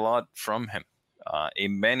learned a lot from him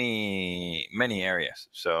in many areas.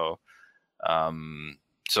 So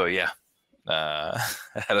yeah. I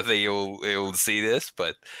don't think you'll see this,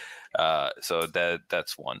 but so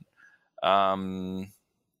that's one.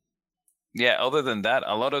 Yeah, other than that,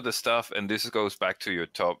 a lot of the stuff, and this goes back to your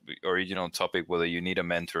original topic, whether you need a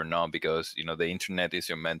mentor or not, because the internet is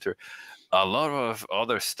your mentor. A lot of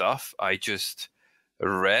other stuff I just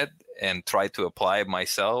read and tried to apply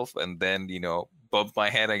myself, and then bump my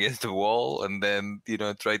head against the wall, and then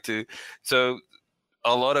try to. So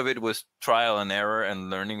a lot of it was trial and error and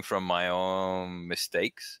learning from my own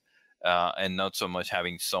mistakes, and not so much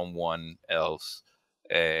having someone else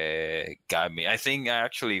guide me. I think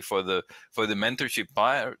actually for the mentorship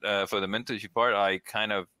part, I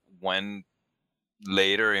kind of went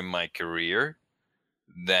later in my career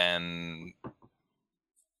than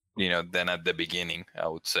at the beginning, I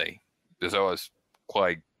would say, because I was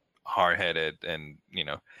quite hard-headed and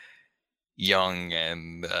young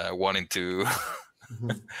and wanting to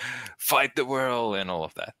fight the world and all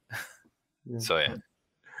of that. Yeah. So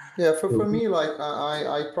yeah, for me, like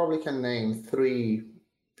I probably can name 3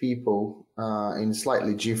 people in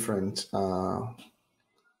slightly different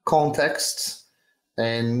contexts,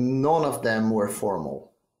 and none of them were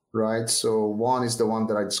formal, right? So one is the one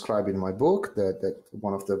that I described in my book, that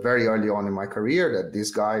one of the very early on in my career, that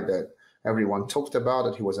this guy that everyone talked about,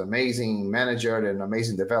 that he was an amazing manager and an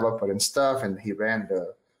amazing developer and stuff, and he ran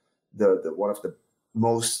the one of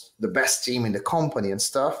the best team in the company and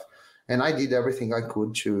stuff. And I did everything I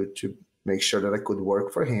could to make sure that I could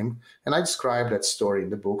work for him. And I described that story in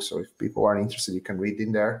the book. So if people are interested, you can read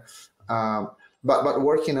in there. But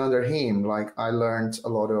working under him, like I learned a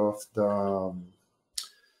lot of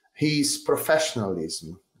his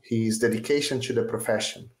professionalism, his dedication to the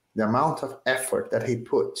profession, the amount of effort that he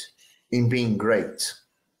put in being great.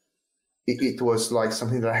 It was like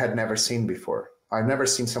something that I had never seen before. I've never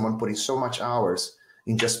seen someone putting so much hours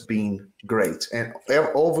in just being great. And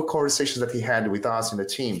all the conversations that he had with us in the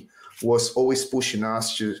team was always pushing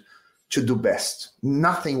us to do best.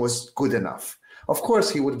 Nothing was good enough. Of course,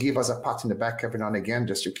 he would give us a pat in the back every now and again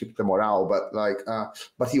just to keep the morale,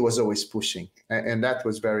 but he was always pushing. And that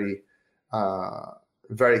was very,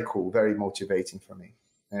 very cool, very motivating for me.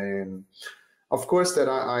 And Of course, that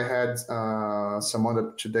I had someone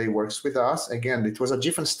that today works with us. Again, it was a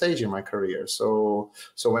different stage in my career. So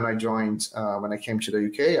when I joined, when I came to the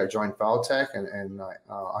UK, I joined Valtech, and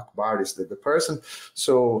Akbar is the person.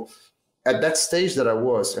 So at that stage that I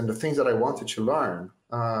was, and the things that I wanted to learn,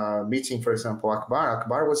 meeting, for example,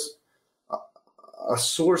 Akbar was a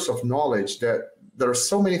source of knowledge that there are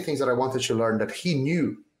so many things that I wanted to learn that he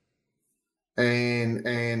knew,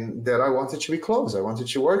 and that I wanted to be close. I wanted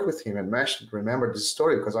to work with him. And Mesh, remember this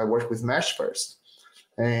story because I worked with Mesh first,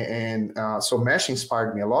 and so Mesh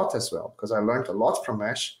inspired me a lot as well because I learned a lot from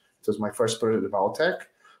Mesh. It was my first project at Valtech.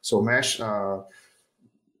 So Mesh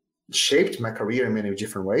shaped my career in many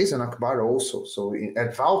different ways, and Akbar also. So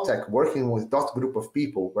at Valtech, working with that group of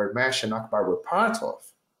people where Mesh and Akbar were part of,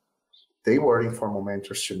 they were informal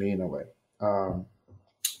mentors to me in a way.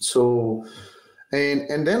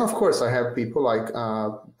 And then of course I have people like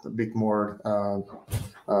a bit more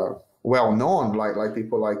well known, like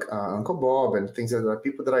people like Uncle Bob and things like that.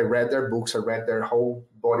 People that I read their books, I read their whole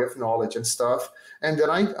body of knowledge and stuff, and then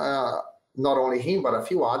I. Not only him, but a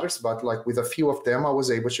few others, but like with a few of them, I was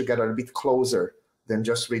able to get a bit closer than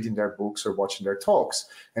just reading their books or watching their talks,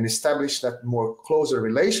 and establish that more closer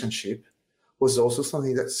relationship was also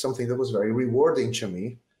something that was very rewarding to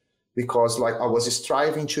me, because like I was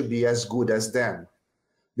striving to be as good as them,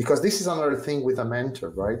 because this is another thing with a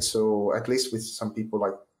mentor, right? So at least with some people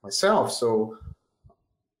like myself, so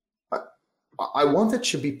I wanted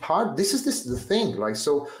to be part. This is the thing, like,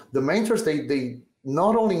 so the mentors, they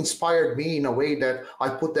not only inspired me in a way that I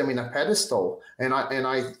put them in a pedestal and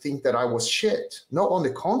I think that I was shit. No, on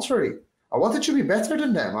the contrary, I wanted to be better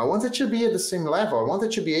than them. I wanted to be at the same level. I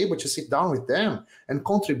wanted to be able to sit down with them and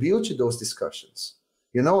contribute to those discussions.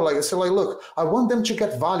 You know, like I said, like, look, I want them to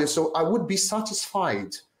get value. So I would be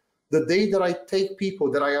satisfied the day that I take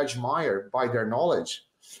people that I admire by their knowledge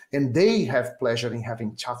and they have pleasure in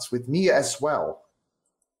having chats with me as well.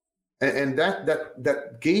 And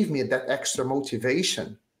that gave me that extra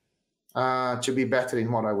motivation to be better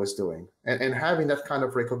in what I was doing, and having that kind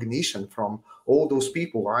of recognition from all those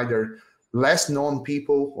people, either less known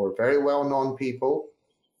people or very well known people,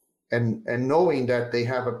 and knowing that they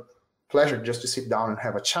have a pleasure just to sit down and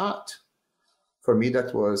have a chat. For me,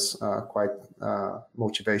 that was quite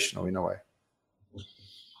motivational in a way.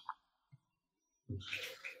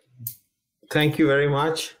 Thank you very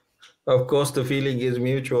much. Of course, the feeling is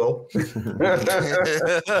mutual. You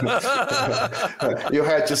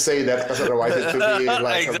had to say that because otherwise it would be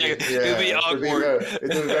like exactly. It'd be awkward. It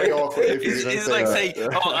would be very awkward if you didn't it's say like that. saying,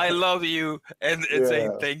 "Oh, I love you," and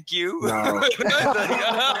saying "Thank you." No.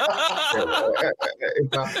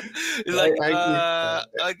 It's like,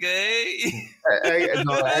 okay.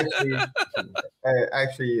 No,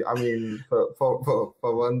 actually, I mean, for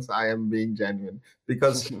once, I am being genuine,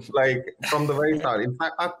 because, like, from the very start, in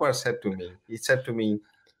fact, Akbar said to me,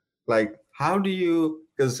 like, how do you?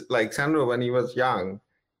 Because, like, Sandro, when he was young,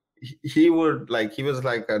 he was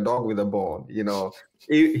like a dog with a bone. You know,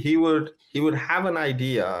 he would have an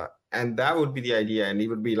idea, and that would be the idea, and he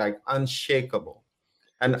would be like unshakable.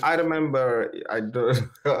 And I remember, I don't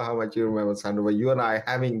know how much you remember, Sandro, but you and I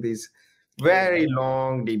having these very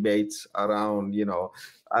long debates around, you know.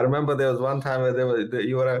 I remember there was one time where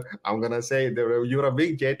you were you were a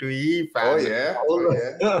big J2E fan.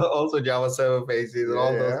 Also Java server faces and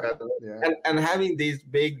all those kind of, and having these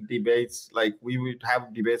big debates, like we would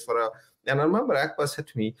have debates and I remember Akbar said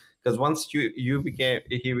to me, because once he became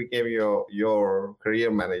your career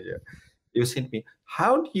manager, you said to me,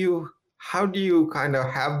 how do you kind of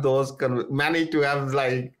have those manage to have,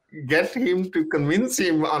 like, get him to convince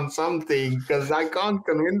him on something, because I can't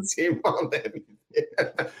convince him on anything.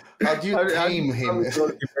 How do you tame him?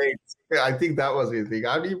 I think that was his thing.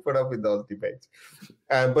 How do you put up with those debates?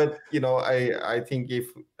 But, you know, I think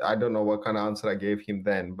I don't know what kind of answer I gave him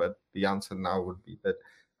then, but the answer now would be that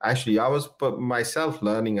actually I was myself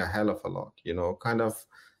learning a hell of a lot, you know, kind of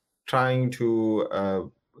trying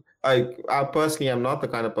to I personally am not the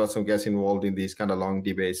kind of person who gets involved in these kind of long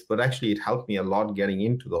debates, but actually it helped me a lot getting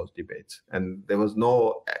into those debates. And there was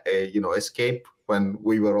no, escape when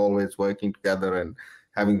we were always working together and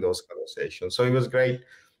having those conversations. So it was great.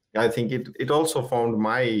 I think it also formed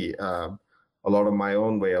a lot of my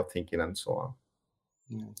own way of thinking and so on.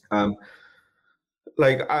 Yeah.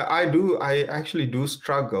 Like I actually do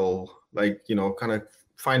struggle, like, you know, kind of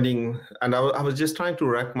finding, and I was just trying to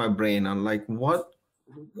rack my brain on like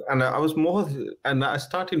and I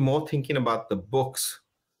started more thinking about the books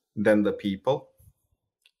than the people.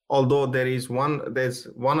 Although there's one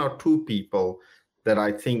or two people that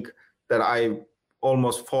I think that I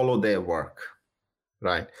almost follow their work,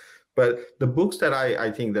 right? But the books that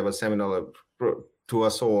I think that were seminal to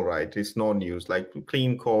us all, right? It's no news. Like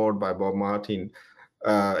Clean Code by Bob Martin,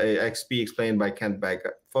 XP Explained by Kent Beck.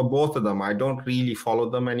 For both of them, I don't really follow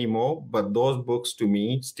them anymore, but those books to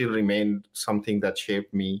me still remain something that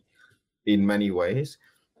shaped me in many ways.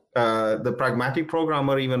 The Pragmatic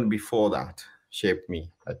Programmer, even before that, shaped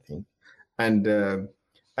me, I think. And the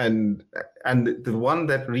one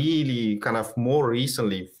that really kind of more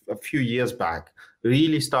recently, a few years back,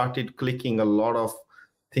 really started clicking a lot of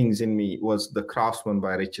things in me was The Craftsman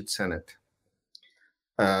by Richard Sennett.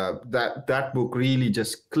 That book really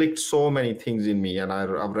just clicked so many things in me, and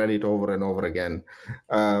I've read it over and over again.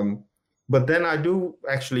 But then I do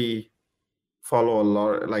actually follow a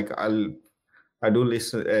lot. Like I do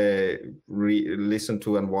listen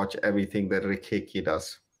to and watch everything that Rick Hickey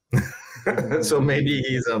does. So maybe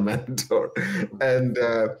he's a mentor. And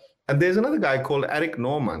there's another guy called Eric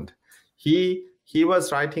Normand. He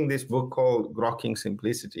was writing this book called Grokking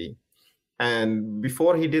Simplicity. And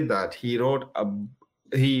before he did that, he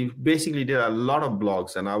basically did a lot of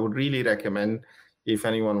blogs, and I would really recommend if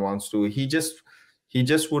anyone wants to. He just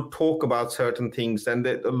would talk about certain things, and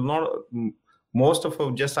most of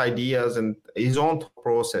them just ideas and his own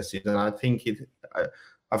processes. And I think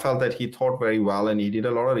I felt that he thought very well, and he did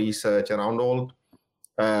a lot of research around all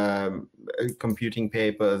computing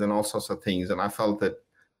papers and all sorts of things. And I felt that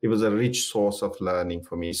it was a rich source of learning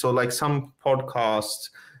for me. So like some podcasts,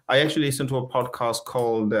 I actually listened to a podcast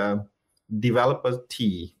called Developer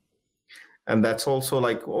Tea. And that's also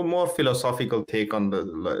like a more philosophical take on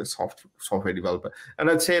the software developer. And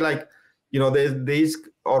I'd say like, these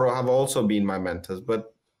or have also been my mentors,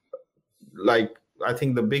 but like, I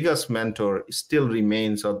think the biggest mentor still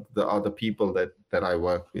remains are the people that I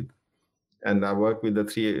work with. And I work with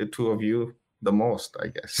the two of you the most, I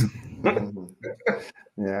guess.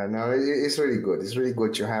 Yeah, no, it's really good. It's really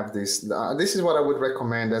good to have this. This is what I would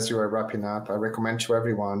recommend as you are wrapping up. I recommend to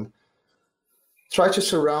everyone, try to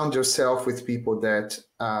surround yourself with people that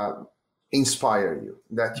inspire you,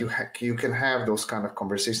 that you can have those kind of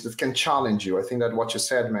conversations that can challenge you. I think that what you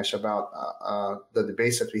said, Mesh, about the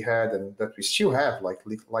debates that we had and that we still have, like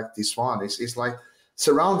this one, is like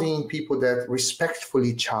surrounding people that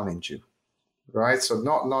respectfully challenge you, right? So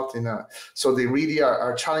so they really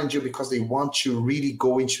are challenge you because they want to really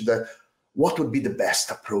go into what would be the best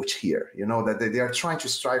approach here, that they are trying to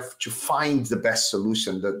strive to find the best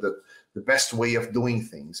solution, the best way of doing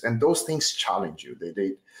things, and those things challenge you.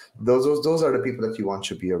 Those are the people that you want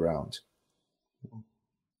to be around.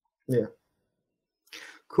 Yeah.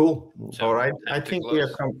 Cool. So, all right. I think we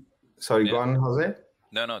have come. Sorry, go on, Jose.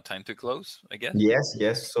 No, time to close, I guess.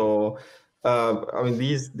 Yes. So, I mean,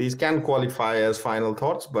 these can qualify as final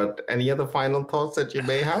thoughts, but any other final thoughts that you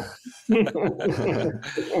may have?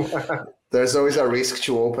 There's always a risk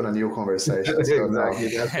to open a new conversation. So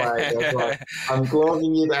exactly. That's why I'm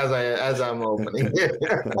closing it as I'm opening.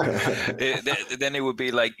 Then it would be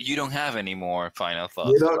like, you don't have any more final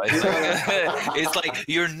thoughts. Right? It's like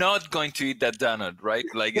you're not going to eat that donut, right?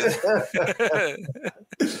 Like.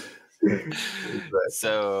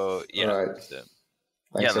 So yeah. All right.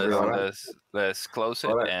 Thanks, let's close it.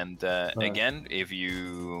 Right. And again, if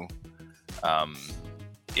you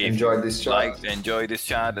enjoy this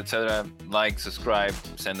chat, etc., like, subscribe,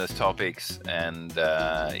 send us topics, and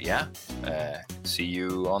see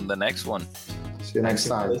you on the next one. See you next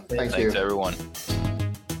time. Thanks everyone.